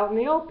saying it out in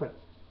the open?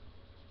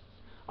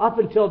 Up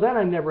until then,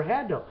 I never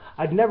had to.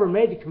 I'd never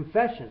made a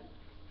confession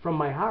from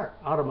my heart,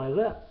 out of my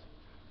lips,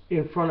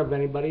 in front of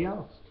anybody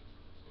else.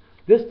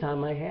 This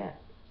time I had.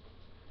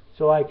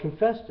 So I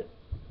confessed it.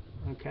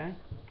 Okay?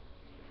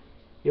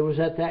 It was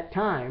at that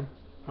time,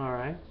 all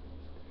right?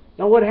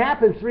 Now what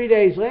happened 3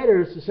 days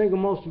later is the single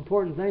most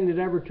important thing that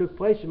ever took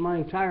place in my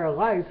entire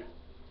life,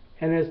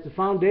 and is the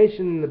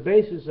foundation and the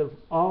basis of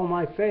all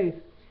my faith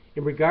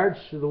in regards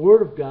to the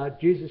Word of God,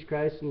 Jesus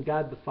Christ, and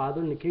God the Father,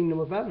 and the kingdom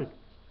of heaven.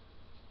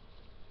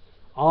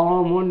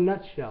 All in one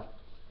nutshell.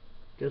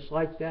 Just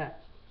like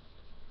that.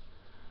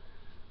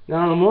 Now,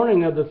 on the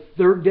morning of the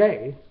third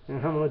day, and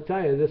I'm going to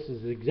tell you this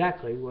is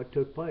exactly what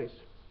took place.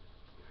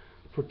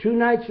 For 2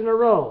 nights in a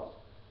row,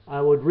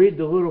 I would read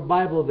the little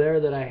Bible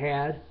there that I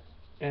had,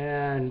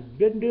 and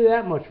didn't do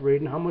that much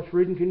reading. How much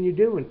reading can you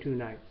do in 2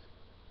 nights?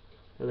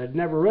 Because I'd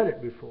never read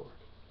it before.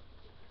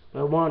 But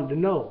I wanted to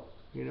know,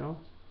 you know,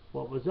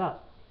 what was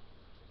up.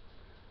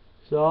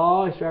 So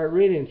I started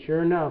reading.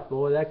 Sure enough,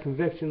 boy, that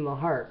conviction in the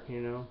heart,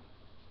 you know.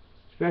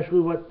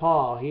 Especially with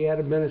Paul. He had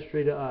a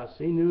ministry to us.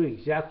 He knew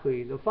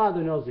exactly, the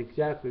Father knows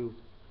exactly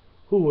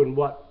who and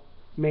what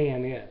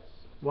man is,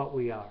 what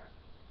we are.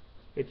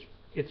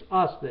 It's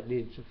us that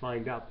needs to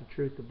find out the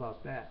truth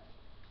about that,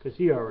 because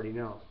He already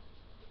knows.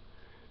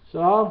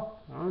 So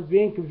I was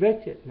being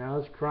convicted, and I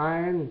was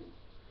crying.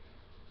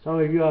 Some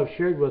of you I've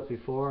shared with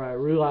before. I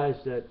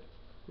realized that,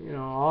 you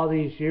know, all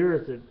these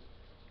years that, you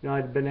know,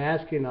 I'd been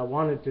asking, I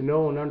wanted to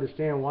know and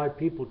understand why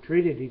people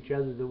treated each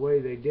other the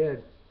way they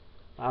did.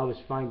 I was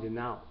finding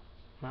out.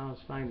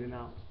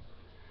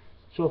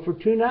 So for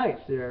 2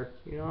 nights there,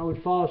 you know, I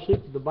would fall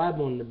asleep with the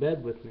Bible in the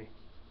bed with me,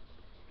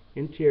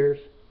 in tears,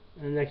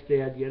 and the next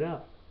day I'd get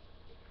up.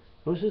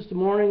 This is the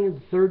morning of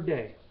the third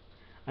day.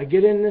 I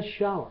get in this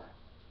shower,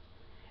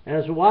 and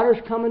as the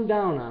water's coming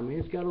down on me,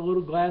 it's got a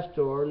little glass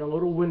door and a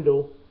little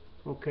window,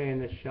 okay,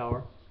 in this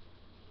shower.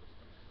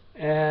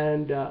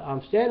 And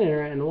I'm standing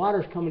there, and the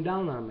water's coming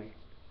down on me.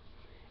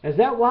 As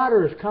that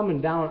water is coming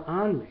down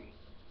on me,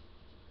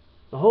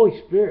 the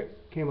Holy Spirit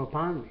came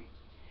upon me.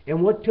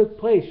 And what took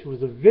place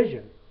was a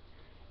vision.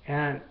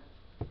 And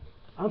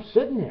I'm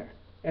sitting there.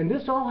 And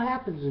this all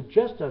happens in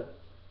just a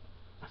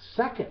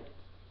second.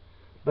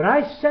 But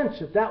I sense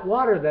that that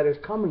water that is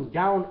coming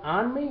down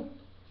on me,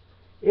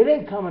 it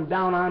ain't coming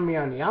down on me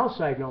on the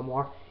outside no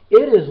more.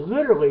 It is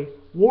literally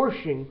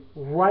washing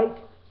right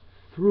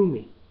through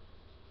me.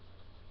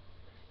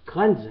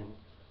 Cleansing,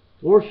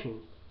 washing,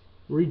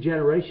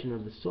 regeneration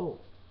of the soul.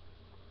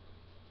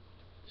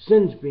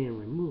 Sins being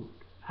removed.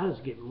 I was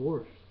getting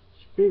worse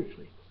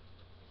spiritually,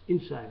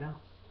 inside out.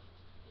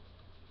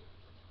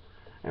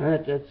 And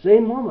at that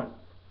same moment,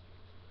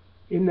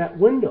 in that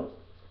window,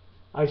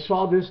 I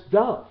saw this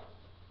dove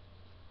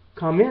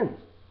come in,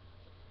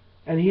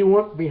 and he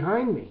went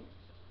behind me.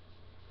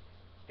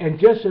 And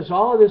just as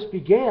all of this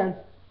began,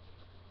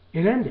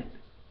 it ended.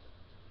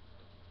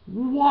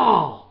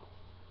 Wow!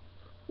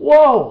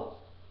 Whoa!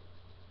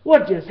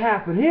 What just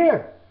happened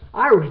here?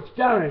 I reached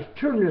down and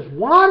turned this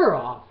water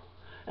off.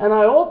 And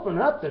I open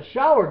up the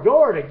shower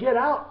door to get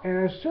out.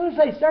 And as soon as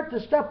I start to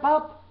step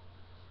up,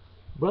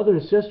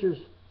 brothers and sisters,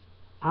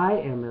 I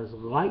am as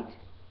light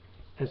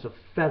as a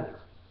feather.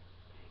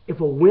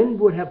 If a wind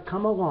would have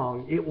come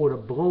along, it would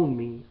have blown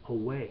me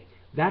away.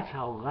 That's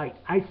how light.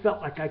 I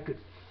felt like I could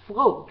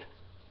float.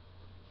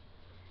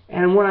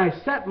 And when I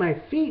set my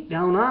feet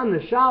down on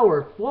the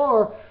shower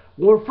floor,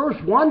 well,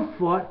 first one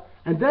foot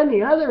and then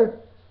the other,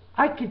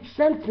 I could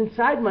sense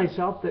inside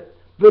myself that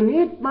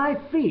beneath my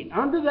feet,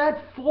 under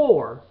that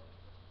floor,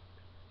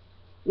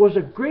 was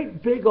a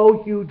great big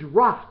old huge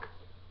rock.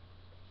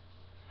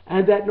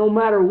 And that no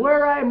matter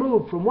where I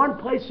moved from one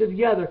place to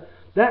the other,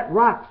 that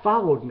rock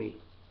followed me,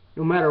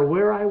 no matter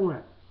where I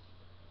went.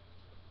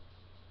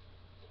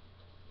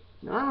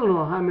 Now, I don't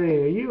know how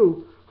many of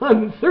you,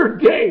 on the third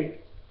day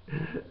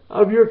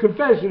of your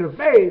confession of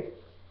faith,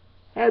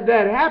 had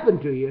that happen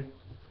to you.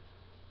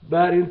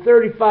 But in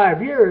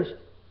 35 years,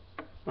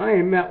 I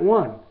ain't met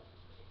one.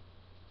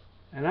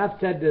 And I've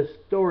said this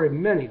story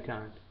many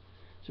times.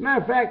 As a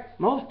matter of fact,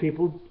 most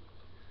people,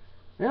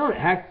 they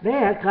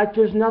act like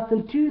there's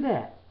nothing to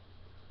that.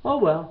 Oh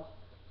well.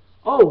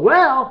 Oh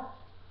well.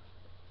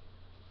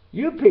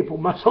 You people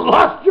must have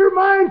lost your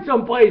mind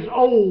someplace.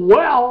 Oh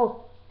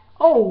well.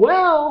 Oh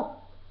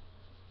well.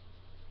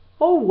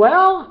 Oh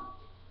well.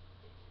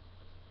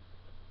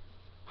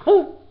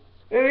 Huh.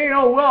 It ain't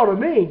oh well to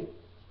me.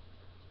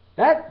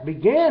 That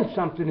began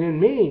something in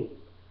me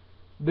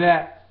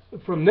that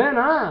from then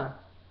on,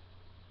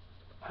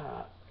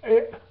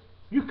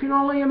 you can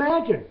only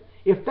imagine.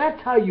 If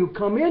that's how you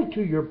come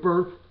into your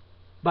birth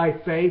by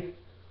faith,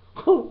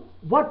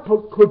 what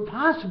could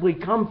possibly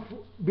come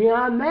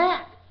beyond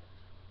that?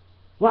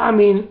 Well, I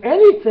mean,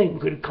 anything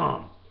could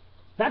come.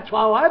 That's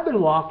how I've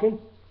been walking.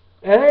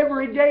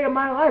 Every day of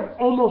my life,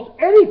 almost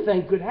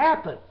anything could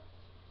happen.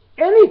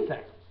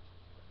 Anything.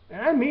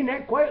 And I mean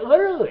that quite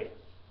literally.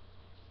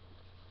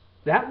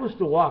 That was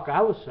the walk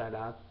I was set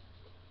on.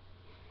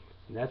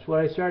 And that's when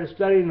I started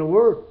studying the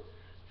Word.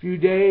 A few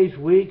days,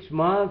 weeks,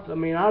 months. I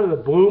mean, out of the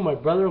blue, my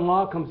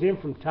brother-in-law comes in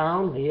from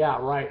town. Yeah,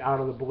 right, out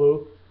of the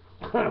blue.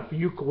 A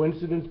few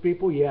coincidence,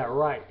 people? Yeah,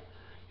 right.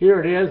 Here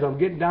it is. I'm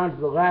getting down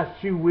to the last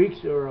few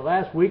weeks or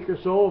last week or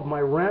so of my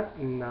rent,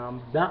 and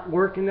I'm not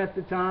working at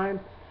the time.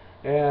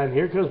 And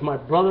here comes my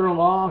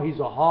brother-in-law. He's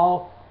a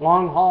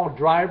long-haul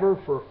driver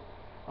for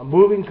a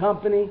moving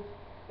company.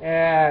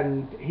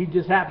 And he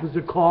just happens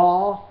to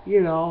call,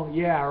 you know.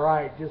 Yeah,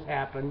 right, just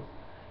happened.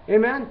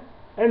 Amen?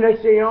 And they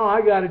say, you know,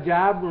 I got a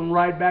job and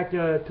ride back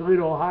to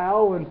Toledo,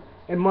 Ohio,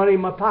 and money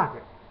in my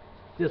pocket.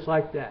 Just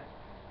like that.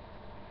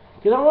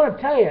 Because I want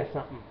to tell you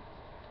something.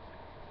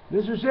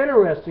 This is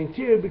interesting,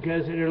 too,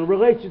 because it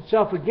relates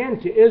itself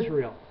again to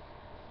Israel.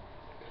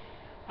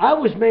 I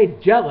was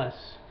made jealous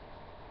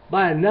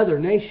by another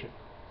nation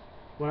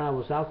when I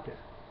was out there.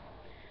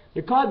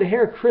 They're called the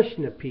Hare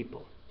Krishna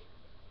people.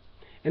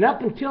 And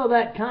up until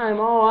that time,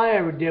 all I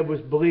ever did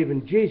was believe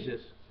in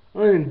Jesus.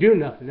 I didn't do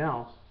nothing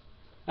else.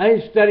 I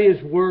didn't study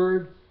His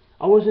Word.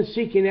 I wasn't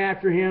seeking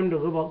after Him to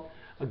live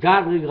a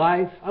godly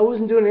life. I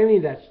wasn't doing any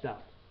of that stuff.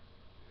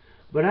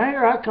 But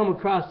here I come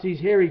across these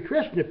Hare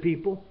Krishna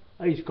people.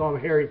 I used to call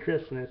them Hare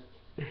Krishnas.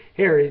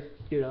 Harry,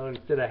 you know,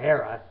 instead of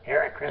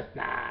Hare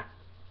Krishna.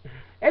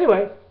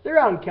 Anyway, they're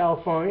out in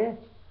California,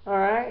 all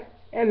right?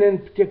 And in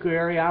the particular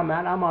area I'm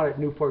out at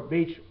Newport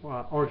Beach,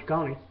 Orange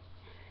County.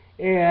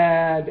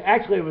 And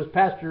actually it was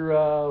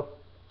Pastor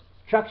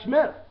Chuck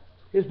Smith,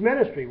 his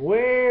ministry,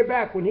 way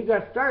back when he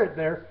got started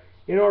there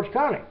in Orange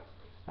County.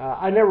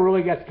 I never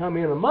really got to come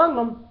in among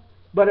them,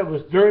 but it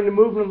was during the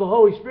movement of the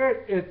Holy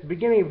Spirit at the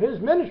beginning of his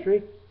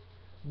ministry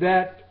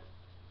that,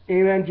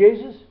 amen,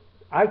 Jesus,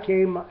 I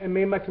came and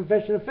made my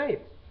confession of faith.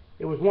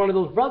 It was one of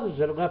those brothers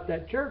that had left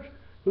that church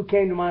who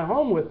came to my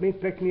home with me,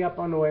 picked me up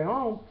on the way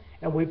home,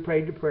 and we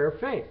prayed the prayer of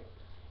faith.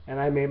 And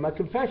I made my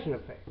confession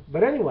of faith.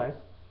 But anyway,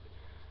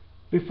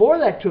 before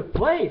that took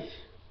place,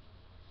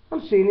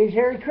 I'm seeing these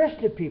Hare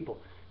Krishna people.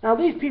 Now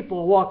these people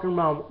are walking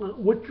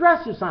around with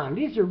dresses on.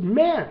 These are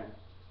men.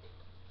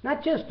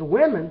 Not just the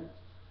women.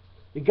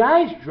 The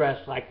guys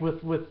dress like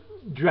with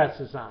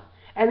dresses on.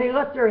 And they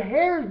let their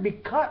hairs be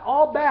cut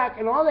all back,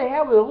 and all they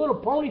have is a little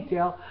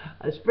ponytail.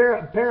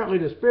 Apparently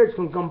the spirits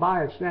can come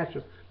by and snatch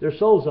their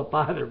souls up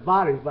out of their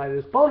bodies by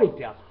this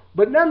ponytail.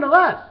 But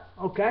nonetheless,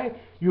 okay,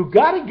 you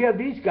got to give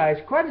these guys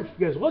credit,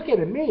 because look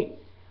at me.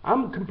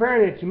 I'm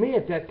comparing it to me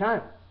at that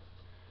time.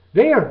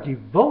 They are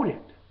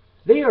devoted.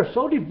 They are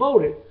so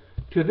devoted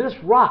to this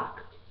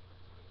rock,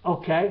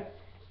 okay,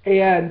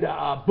 and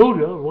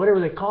Buddha, or whatever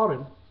they called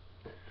him,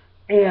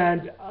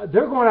 and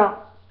they're going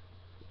out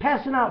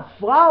passing out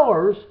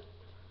flowers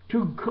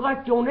to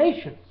collect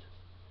donations.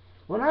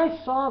 When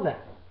I saw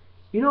that,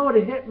 you know what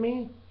it hit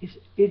me?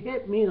 It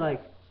hit me like,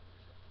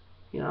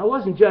 you know, I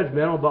wasn't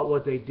judgmental about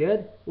what they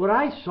did. What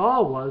I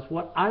saw was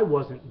what I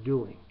wasn't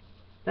doing.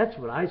 That's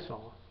what I saw.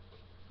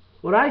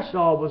 What I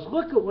saw was,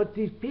 look at what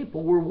these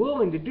people were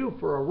willing to do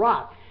for a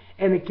rock.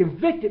 And it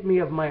convicted me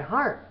of my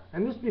heart.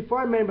 And this is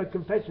before I made my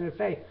confession of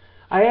faith.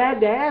 I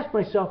had to ask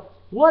myself,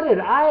 what had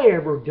I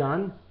ever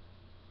done?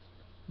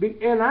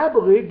 And I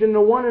believed in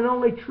the one and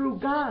only true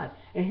God.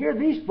 And here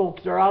these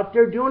folks are out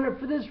there doing it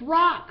for this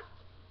rock.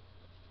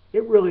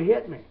 It really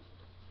hit me.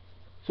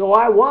 So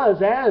I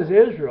was, as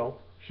Israel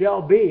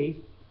shall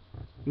be,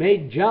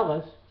 made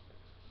jealous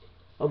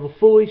of a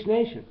foolish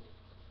nation.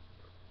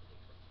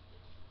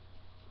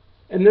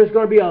 And there's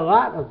going to be a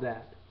lot of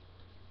that.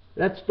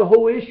 That's the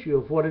whole issue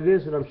of what it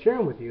is that I'm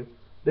sharing with you,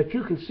 that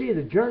you can see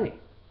the journey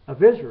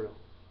of Israel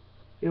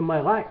in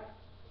my life,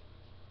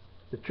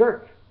 the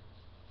church.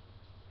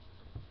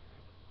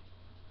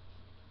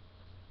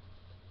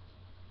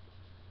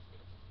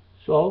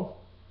 So,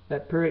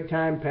 that period of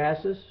time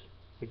passes.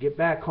 I get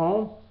back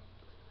home.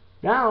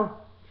 Now,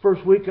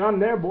 first week I'm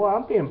there, boy,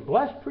 I'm being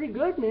blessed pretty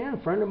good, man.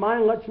 A friend of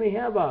mine lets me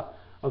have a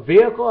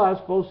vehicle. I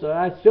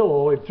still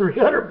owe him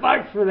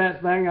 $300 for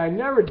that thing. I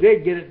never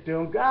did get it to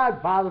him.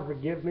 God, Father,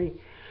 forgive me.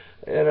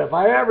 And if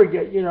I ever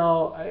get, you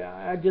know,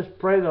 I just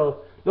pray the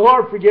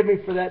Lord forgive me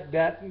for that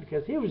debt,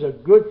 because he was a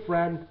good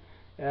friend.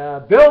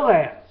 Bill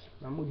Lance.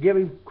 I'm going to give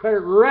him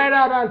credit right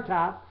out on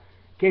top,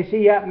 in case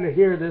he happened to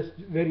hear this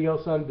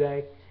video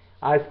someday.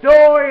 I still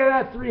owe you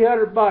that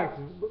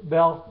 $300,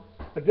 Bill.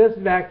 But this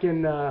is back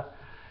in,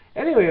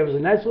 anyway, it was a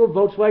nice little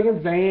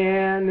Volkswagen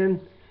van, and,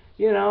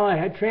 you know, I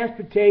had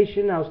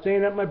transportation. I was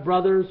staying at my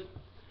brother's,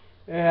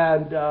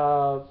 and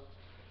the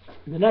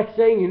next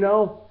thing you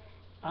know,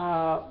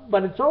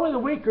 but it's only a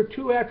week or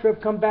two after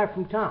I've come back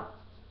from town.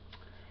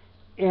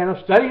 And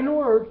I'm studying the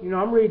Word. You know,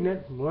 I'm reading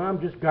it. Well,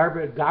 I'm just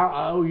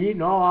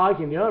eating all I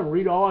can do and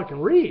read all I can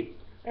read.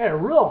 I had a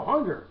real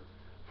hunger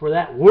for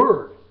that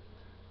Word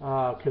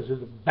because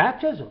of the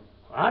baptism.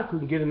 I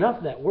couldn't get enough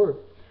of that Word.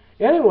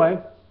 Anyway,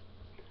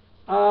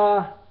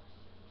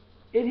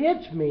 it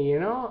hits me, you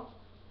know.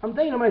 I'm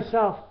thinking to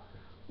myself,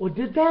 well,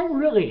 did that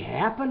really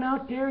happen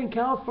out there in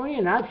California?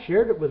 And I've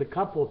shared it with a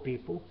couple of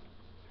people.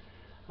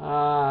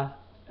 I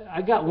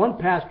got one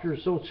pastor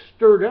so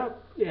stirred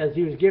up as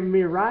he was giving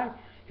me a ride.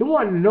 He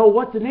wanted to know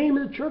what the name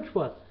of the church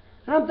was.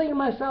 And I'm thinking to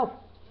myself,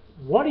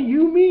 what do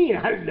you mean?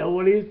 I didn't know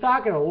what he was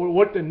talking about,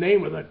 what the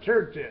name of the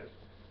church is.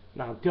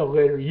 Now, until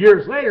later,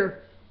 years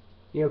later,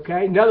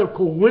 okay, another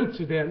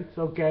coincidence,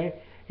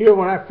 okay. Here,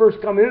 when I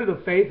first come into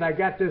the faith, I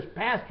got this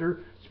pastor,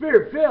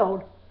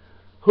 Spirit-filled,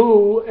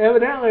 who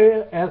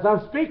evidently, as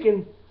I'm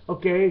speaking,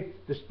 okay,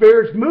 the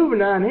Spirit's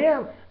moving on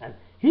him, and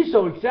he's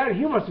so excited,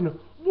 he wants to know,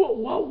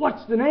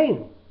 what's the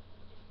name?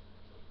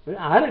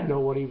 I didn't know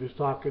what he was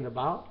talking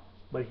about.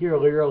 But here,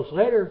 years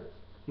later,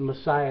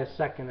 Messiah's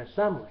Second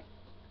Assembly.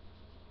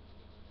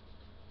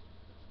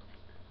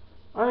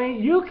 I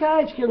mean, you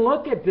guys can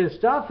look at this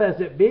stuff as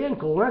it being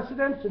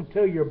coincidence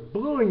until you're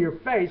blue in your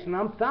face, and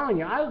I'm telling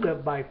you, I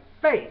live by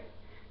faith.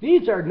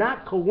 These are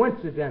not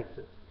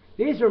coincidences.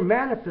 These are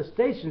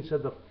manifestations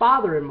of the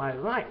Father in my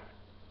life.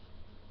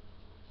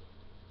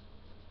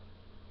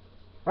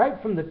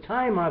 Right from the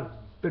time I've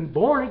been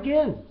born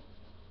again.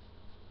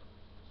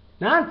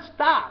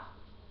 Non-stop.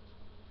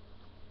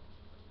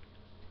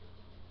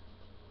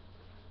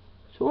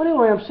 So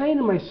anyway, I'm saying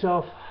to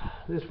myself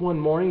this one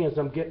morning as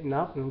I'm getting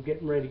up and I'm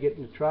getting ready to get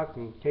in the truck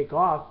and take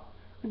off,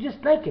 I'm just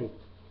thinking,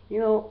 you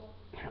know,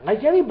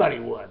 like anybody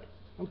would.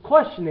 I'm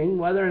questioning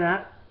whether or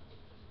not,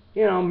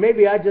 you know,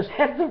 maybe I just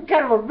had some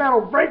kind of a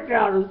mental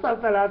breakdown or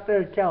something out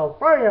there in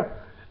California.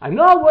 I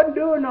know I wasn't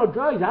doing no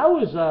drugs. I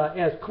was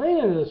as clean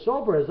and as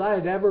sober as I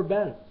had ever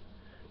been.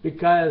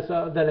 Because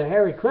the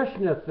Hare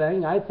Krishna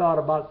thing, I thought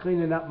about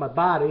cleaning up my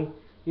body.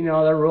 You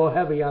know, they're real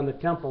heavy on the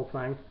temple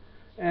thing.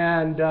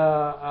 And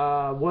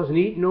wasn't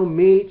eating no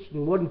meats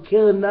and wasn't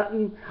killing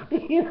nothing,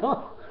 you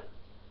know.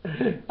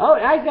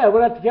 Actually, I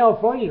went out to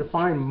California to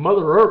find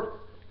Mother Earth.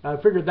 I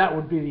figured that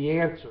would be the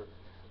answer.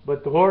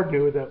 But the Lord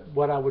knew that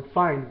what I would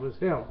find was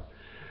Him.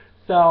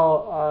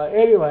 So,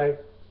 anyway,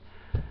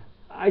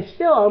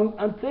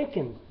 I'm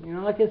thinking, you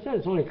know, like I said,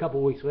 it's only a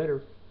couple of weeks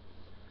later.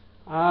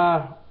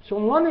 So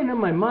I'm wondering in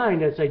my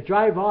mind as I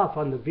drive off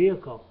on the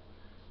vehicle,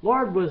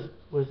 Lord, was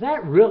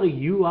that really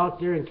you out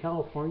there in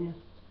California?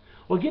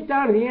 Well, get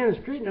down to the end of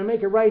the street and I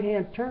make a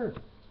right-hand turn.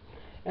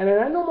 And then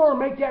I no more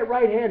make that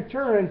right-hand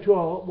turn into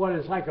what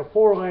is like a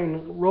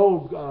 4-lane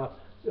road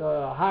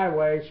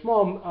highway,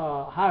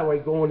 small highway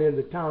going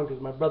into town because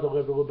my brother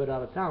lived a little bit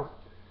out of town.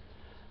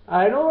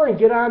 I no more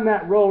get on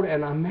that road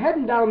and I'm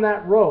heading down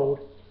that road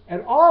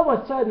and all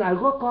of a sudden I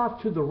look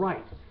off to the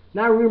right.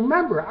 Now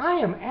remember, I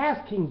am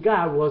asking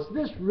God, was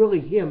this really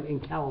Him in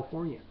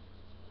California?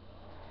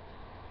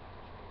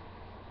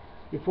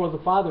 Before the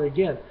Father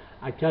again,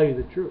 I tell you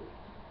the truth.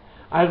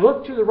 I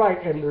look to the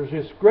right, and there's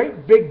this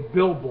great big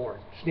billboard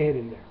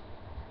standing there.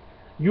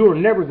 You are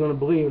never going to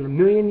believe in a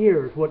million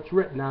years what's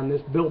written on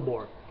this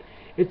billboard.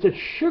 It's a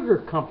sugar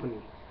company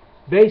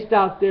based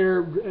out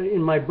there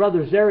in my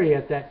brother's area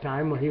at that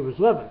time where he was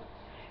living.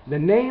 The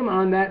name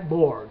on that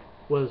board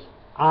was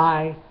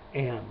I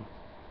Am.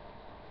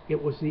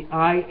 It was the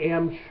I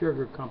Am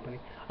Sugar Company.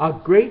 A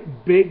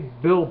great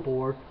big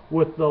billboard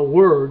with the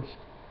words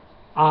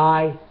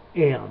I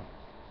Am.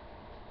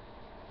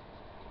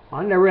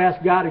 I never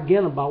asked God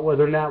again about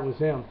whether or not it was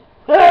Him.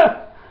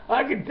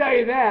 I can tell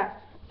you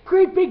that.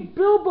 Great big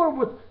billboard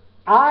with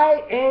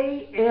I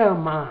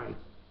Am on.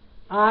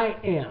 I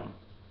Am.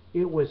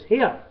 It was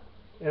Him.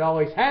 It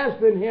always has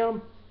been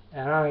Him,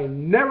 and I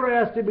never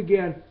asked Him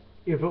again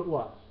if it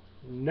was.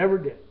 Never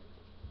did.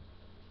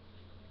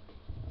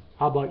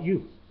 How about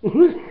you?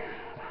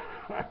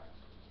 I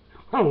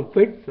don't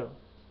think so.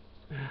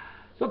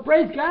 So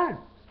praise God.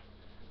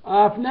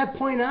 From that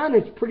point on,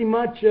 it's pretty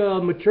much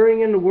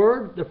maturing in the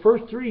Word the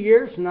first 3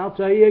 years, and I'll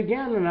tell you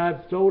again, and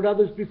I've told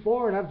others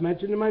before, and I've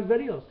mentioned in my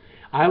videos,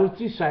 I was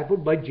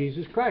discipled by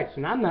Jesus Christ.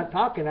 And I'm not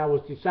talking I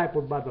was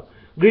discipled by the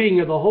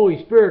leading of the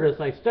Holy Spirit as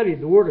I studied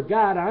the Word of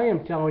God. I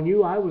am telling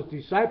you I was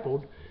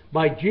discipled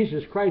by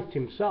Jesus Christ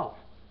Himself.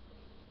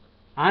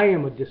 I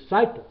am a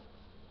disciple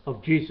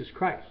of Jesus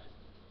Christ.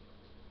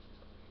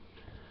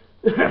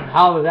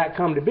 How did that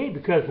come to be?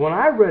 Because when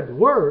I read the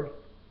Word,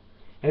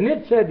 and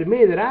it said to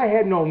me that I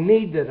had no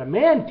need that a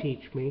man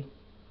teach me,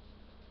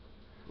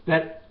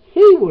 that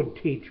He would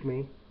teach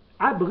me,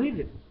 I believed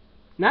it.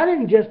 And I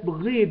didn't just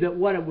believe that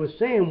what it was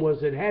saying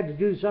was it had to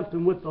do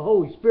something with the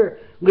Holy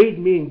Spirit, lead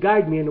me and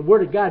guide me in the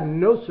Word of God.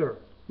 No, sir.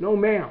 No,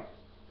 ma'am.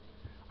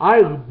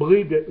 I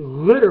believed it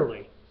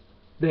literally,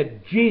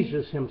 that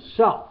Jesus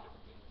himself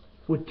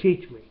would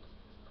teach me.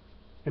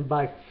 And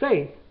by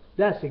faith,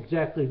 that's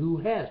exactly who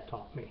has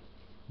taught me.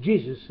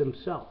 Jesus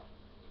himself.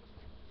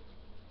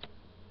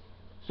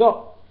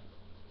 So,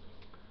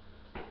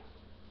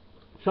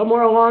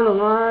 somewhere along the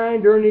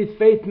line during these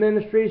faith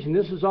ministries, and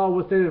this is all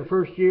within the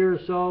first year or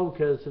so,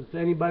 because if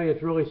anybody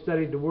that's really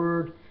studied the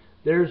Word,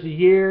 there's a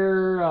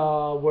year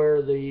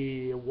where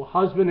the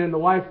husband and the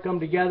wife come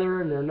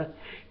together,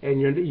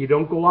 and you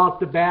don't go out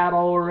to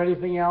battle or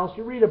anything else.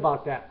 You read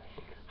about that.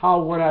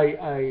 How when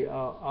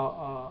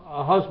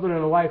a husband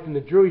and a wife in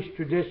the Jewish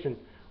tradition,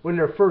 when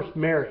they're first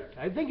married,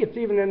 I think it's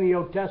even in the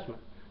Old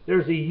Testament,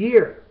 there's a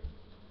year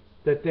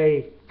that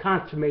they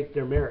consummate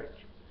their marriage.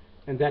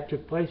 And that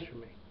took place for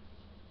me.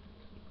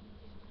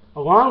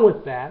 Along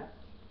with that,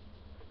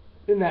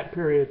 in that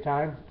period of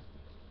time,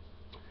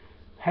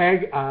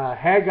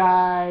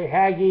 Haggai,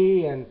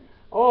 and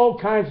all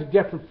kinds of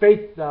different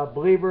faith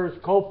believers,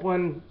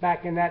 Copeland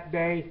back in that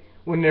day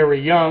when they were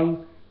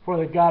young, before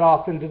they got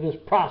off into this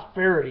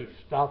prosperity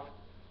stuff.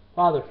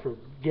 Father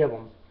forgive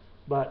them.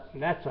 But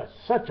that's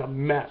such a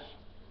mess.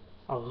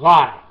 A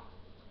lie.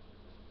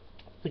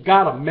 It's the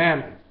God of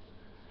mammon.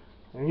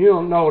 And you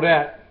don't know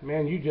that,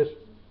 man, you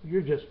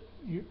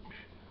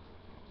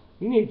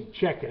need to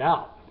check it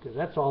out, because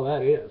that's all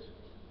that is.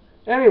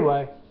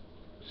 Anyway,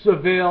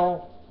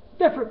 Seville,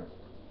 different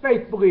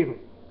faith-believing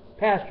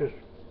pastors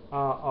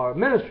or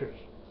ministers,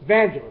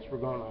 evangelists were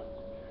going on.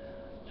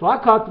 So I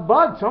caught the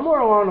bug somewhere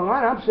along the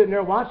line. I'm sitting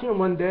there watching them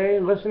one day,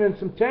 listening to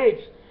some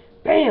tapes.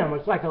 Bam!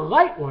 It's like a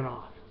light went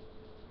off.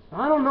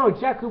 I don't know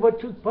exactly what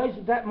took place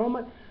at that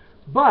moment,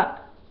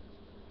 but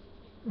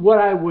what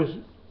I was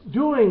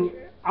doing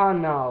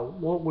on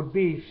what would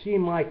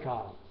seem like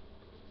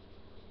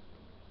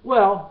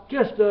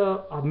just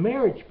a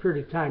marriage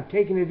period of time,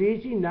 taking it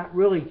easy, not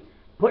really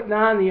putting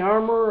on the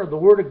armor of the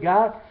Word of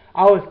God.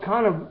 I was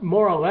kind of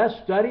more or less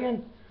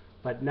studying,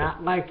 but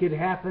not like it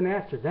happened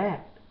after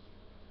that.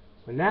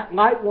 When that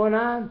light went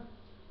on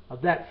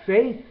of that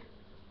faith,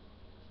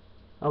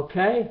 of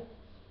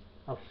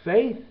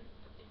faith,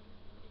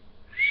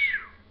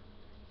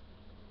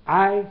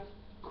 I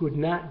could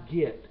not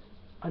get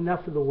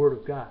enough of the Word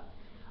of God.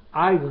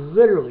 I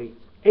literally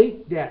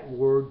ate that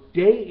Word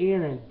day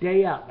in and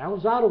day out. And I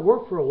was out of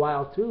work for a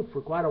while too,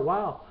 for quite a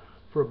while.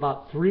 For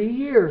about 3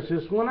 years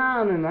this went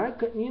on, and I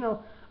couldn't,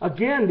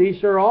 again,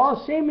 these are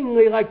all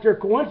seemingly like they're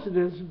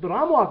coincidences, but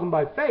I'm walking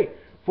by faith.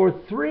 For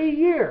 3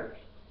 years,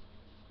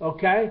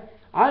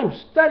 I'm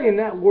studying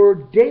that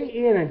Word day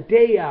in and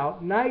day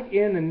out, night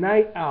in and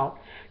night out.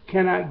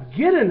 Can I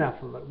get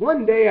enough of it?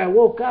 One day I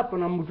woke up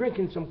and I'm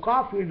drinking some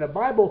coffee, and the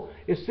Bible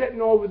is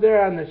sitting over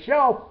there on the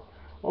shelf,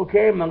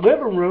 in my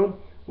living room,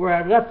 where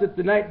I left it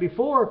the night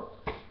before,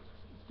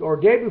 or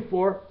day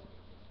before,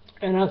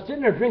 and I was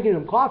sitting there drinking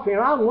some coffee, and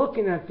I'm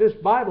looking at this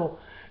Bible,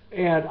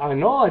 and I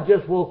know I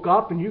just woke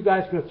up, and you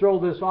guys can throw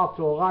this off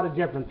to a lot of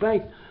different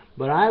things,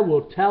 but I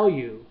will tell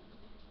you,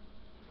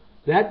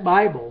 that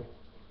Bible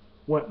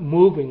went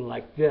moving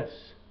like this.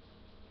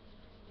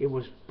 It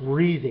was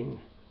breathing.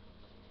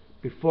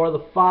 Before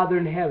the Father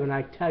in heaven,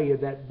 I tell you,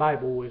 that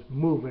Bible was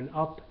moving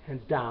up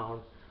and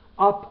down,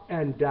 up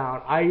and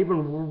down. I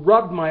even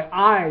rubbed my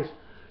eyes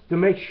to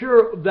make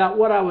sure that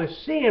what I was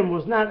seeing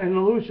was not an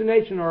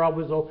hallucination, or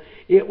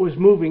it was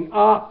moving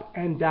up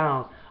and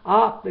down,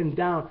 up and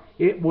down.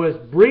 It was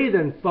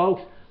breathing,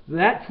 folks.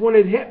 That's when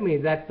it hit me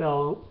that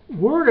the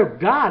Word of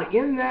God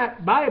in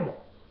that Bible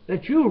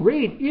that you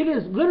read, it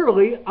is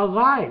literally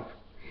alive.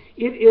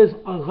 It is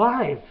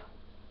alive.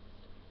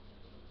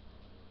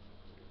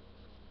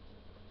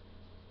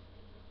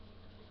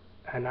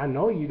 And I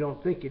know you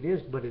don't think it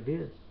is, but it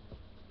is.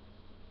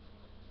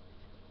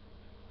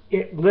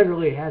 It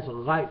literally has a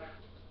life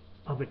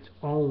of its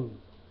own.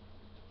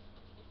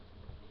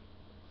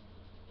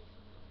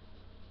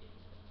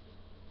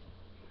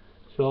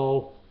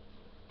 So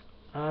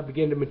I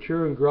began to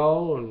mature and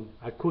grow, and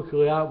I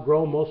quickly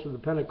outgrow most of the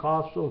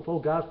Pentecostal and full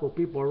gospel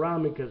people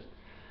around me, because,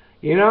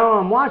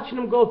 I'm watching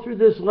them go through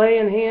this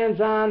laying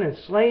hands on and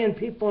slaying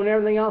people and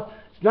everything else.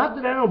 It's not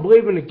that I don't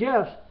believe in the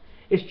gifts.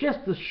 It's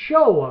just the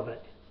show of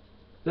it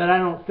that I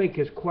don't think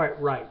is quite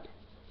right.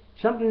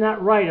 Something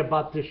not right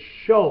about this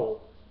show.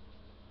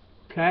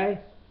 So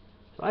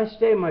I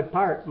stay my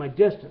part, my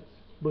distance,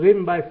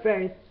 believing by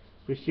faith,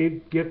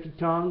 received gift of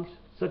tongues,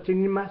 by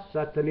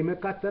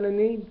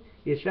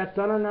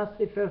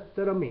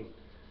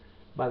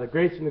the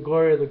grace and the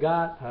glory of the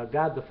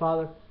God the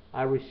Father,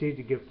 I received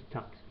the gift of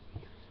tongues.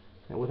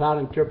 And without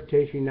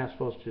interpretation, you're not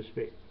supposed to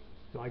speak.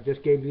 So I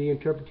just gave you the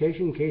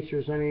interpretation in case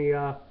there's any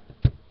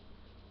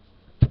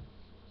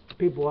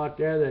people out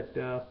there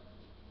that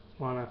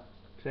want to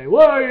say,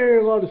 well, you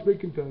ain't allowed to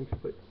speak in tongues.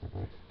 But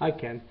I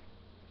can,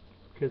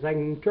 because I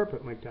can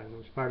interpret my tongue. It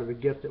was part of the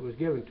gift that was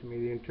given to me,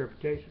 the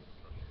interpretation.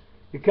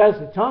 Because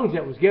the tongues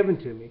that was given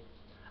to me,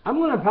 I'm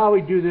going to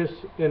probably do this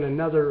in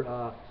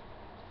another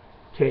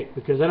take,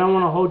 because I don't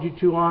want to hold you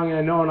too long, and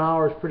I know an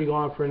hour is pretty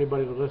long for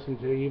anybody to listen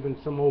to, even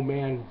some old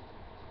man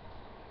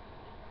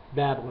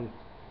babbling.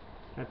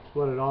 That's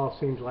what it all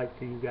seems like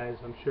to you guys,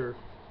 I'm sure.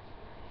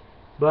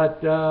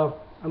 But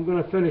I'm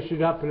going to finish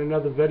it up in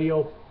another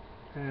video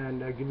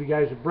and give you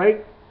guys a break.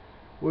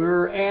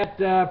 We're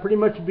at pretty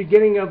much the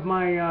beginning of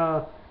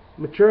my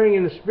maturing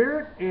in the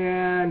Spirit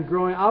and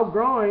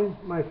outgrowing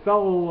my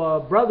fellow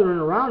brethren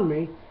around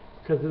me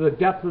because of the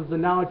depth of the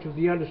knowledge of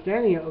the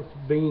understanding of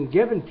being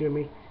given to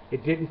me.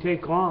 It didn't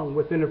take long.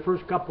 Within the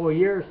first couple of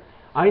years,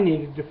 I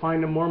needed to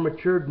find a more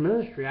matured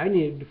ministry. I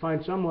needed to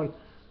find someone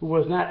who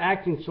was not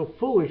acting so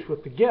foolish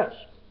with the gifts.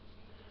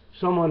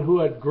 Someone who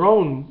had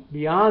grown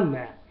beyond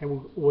that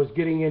and was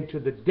getting into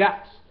the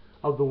depths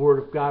of the Word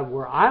of God,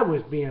 where I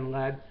was being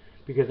led,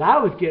 because I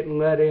was getting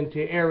led into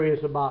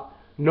areas about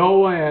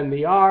Noah and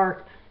the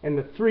ark and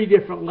the 3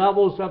 different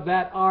levels of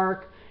that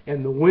ark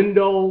and the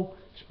window,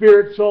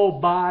 spirit, soul,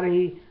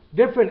 body,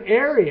 different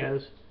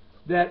areas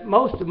that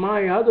most of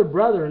my other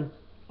brethren,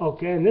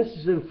 okay, and this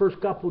is in the first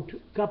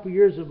couple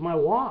years of my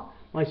walk,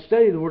 my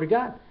study of the Word of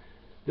God,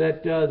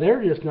 that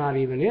they're just not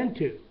even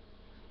into.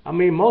 I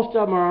mean, most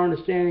of them are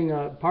understanding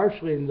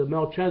partially in the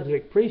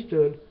Melchizedek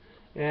priesthood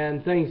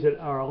and things that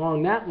are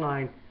along that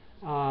line,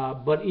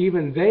 but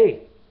even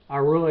they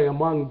are really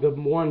among the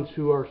ones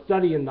who are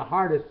studying the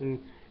hardest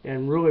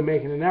and really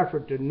making an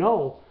effort to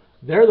know.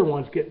 They're the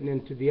ones getting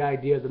into the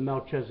idea of the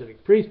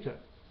Melchizedek priesthood.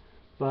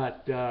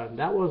 But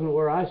that wasn't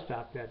where I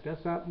stopped at.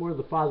 That's not where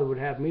the Father would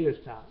have me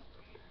to stop.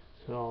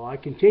 So I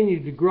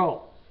continued to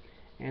grow.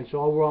 And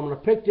so I'm going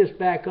to pick this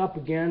back up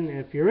again.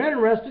 If you're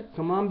interested,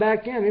 come on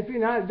back in. If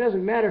you're not, it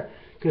doesn't matter,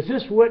 because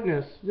this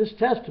witness, this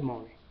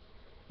testimony,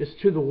 is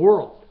to the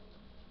world.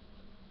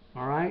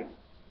 All right?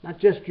 Not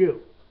just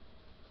you.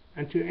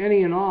 And to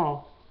any and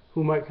all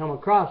who might come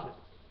across it.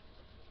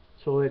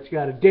 So it's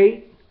got a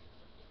date.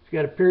 It's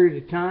got a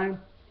period of time.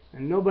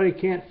 And nobody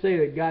can't say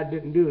that God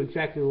didn't do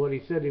exactly what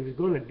He said He was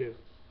going to do.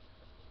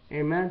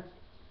 Amen?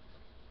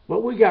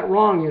 What we got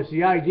wrong is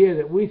the idea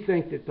that we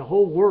think that the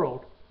whole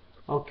world,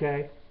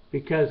 okay,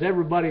 because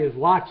everybody is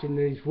watching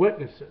these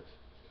witnesses.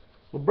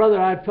 Well, brother,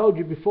 I've told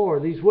you before,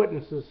 these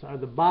witnesses are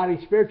the body,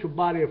 spiritual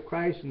body of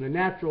Christ and the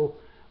natural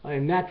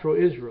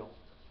Israel.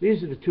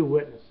 These are the 2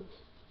 witnesses.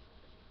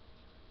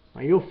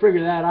 Now, you'll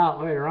figure that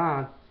out later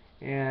on,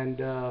 and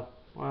well,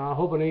 I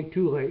hope it ain't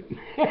too late.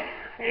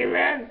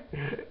 Amen?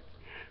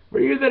 For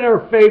you that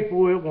are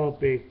faithful, it won't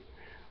be.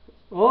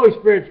 The Holy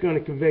Spirit's going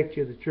to convict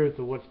you of the truth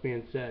of what's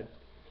being said.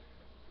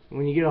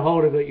 When you get a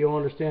hold of it, you'll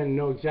understand and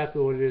know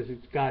exactly what it is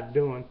it's God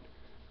doing.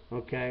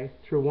 Okay?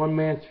 Through one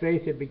man's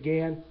faith it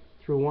began.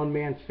 Through one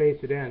man's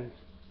faith it ends.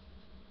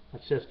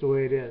 That's just the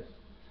way it is.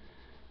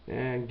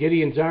 And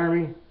Gideon's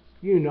army,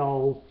 you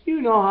know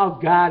how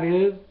God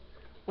is.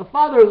 The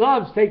Father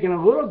loves taking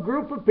a little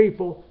group of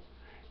people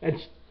and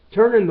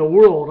turning the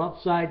world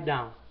upside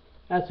down.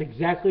 That's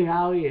exactly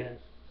how He is.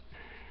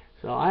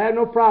 So I have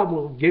no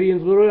problem with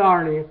Gideon's little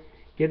army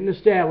getting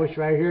established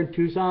right here in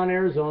Tucson,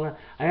 Arizona.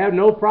 I have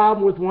no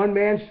problem with one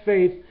man's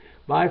faith,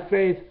 by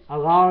faith,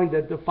 allowing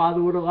that the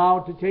Father would allow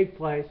it to take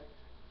place,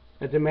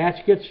 that the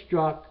match gets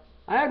struck.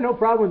 I have no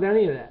problem with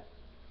any of that.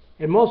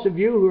 And most of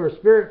you who are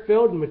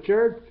Spirit-filled and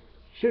matured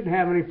shouldn't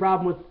have any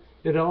problem with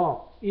it at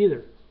all,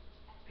 either.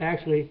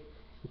 Actually,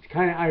 it's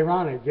kind of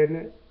ironic, isn't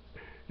it?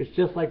 It's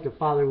just like the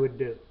Father would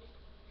do.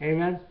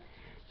 Amen?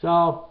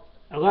 So,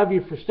 I love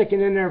you for sticking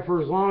in there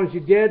for as long as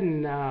you did,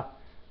 and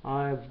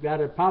I've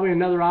got probably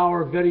another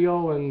hour of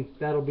video, and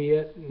that'll be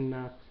it. And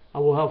I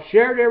will have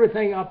shared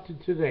everything up to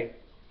today,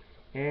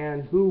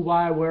 and who,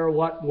 why, where,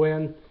 what,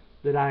 when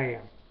that I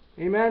am.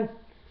 Amen?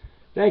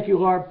 Thank you,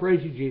 Lord.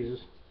 Praise you,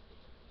 Jesus.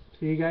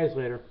 See you guys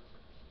later.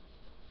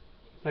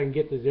 If I can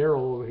get this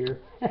arrow over here.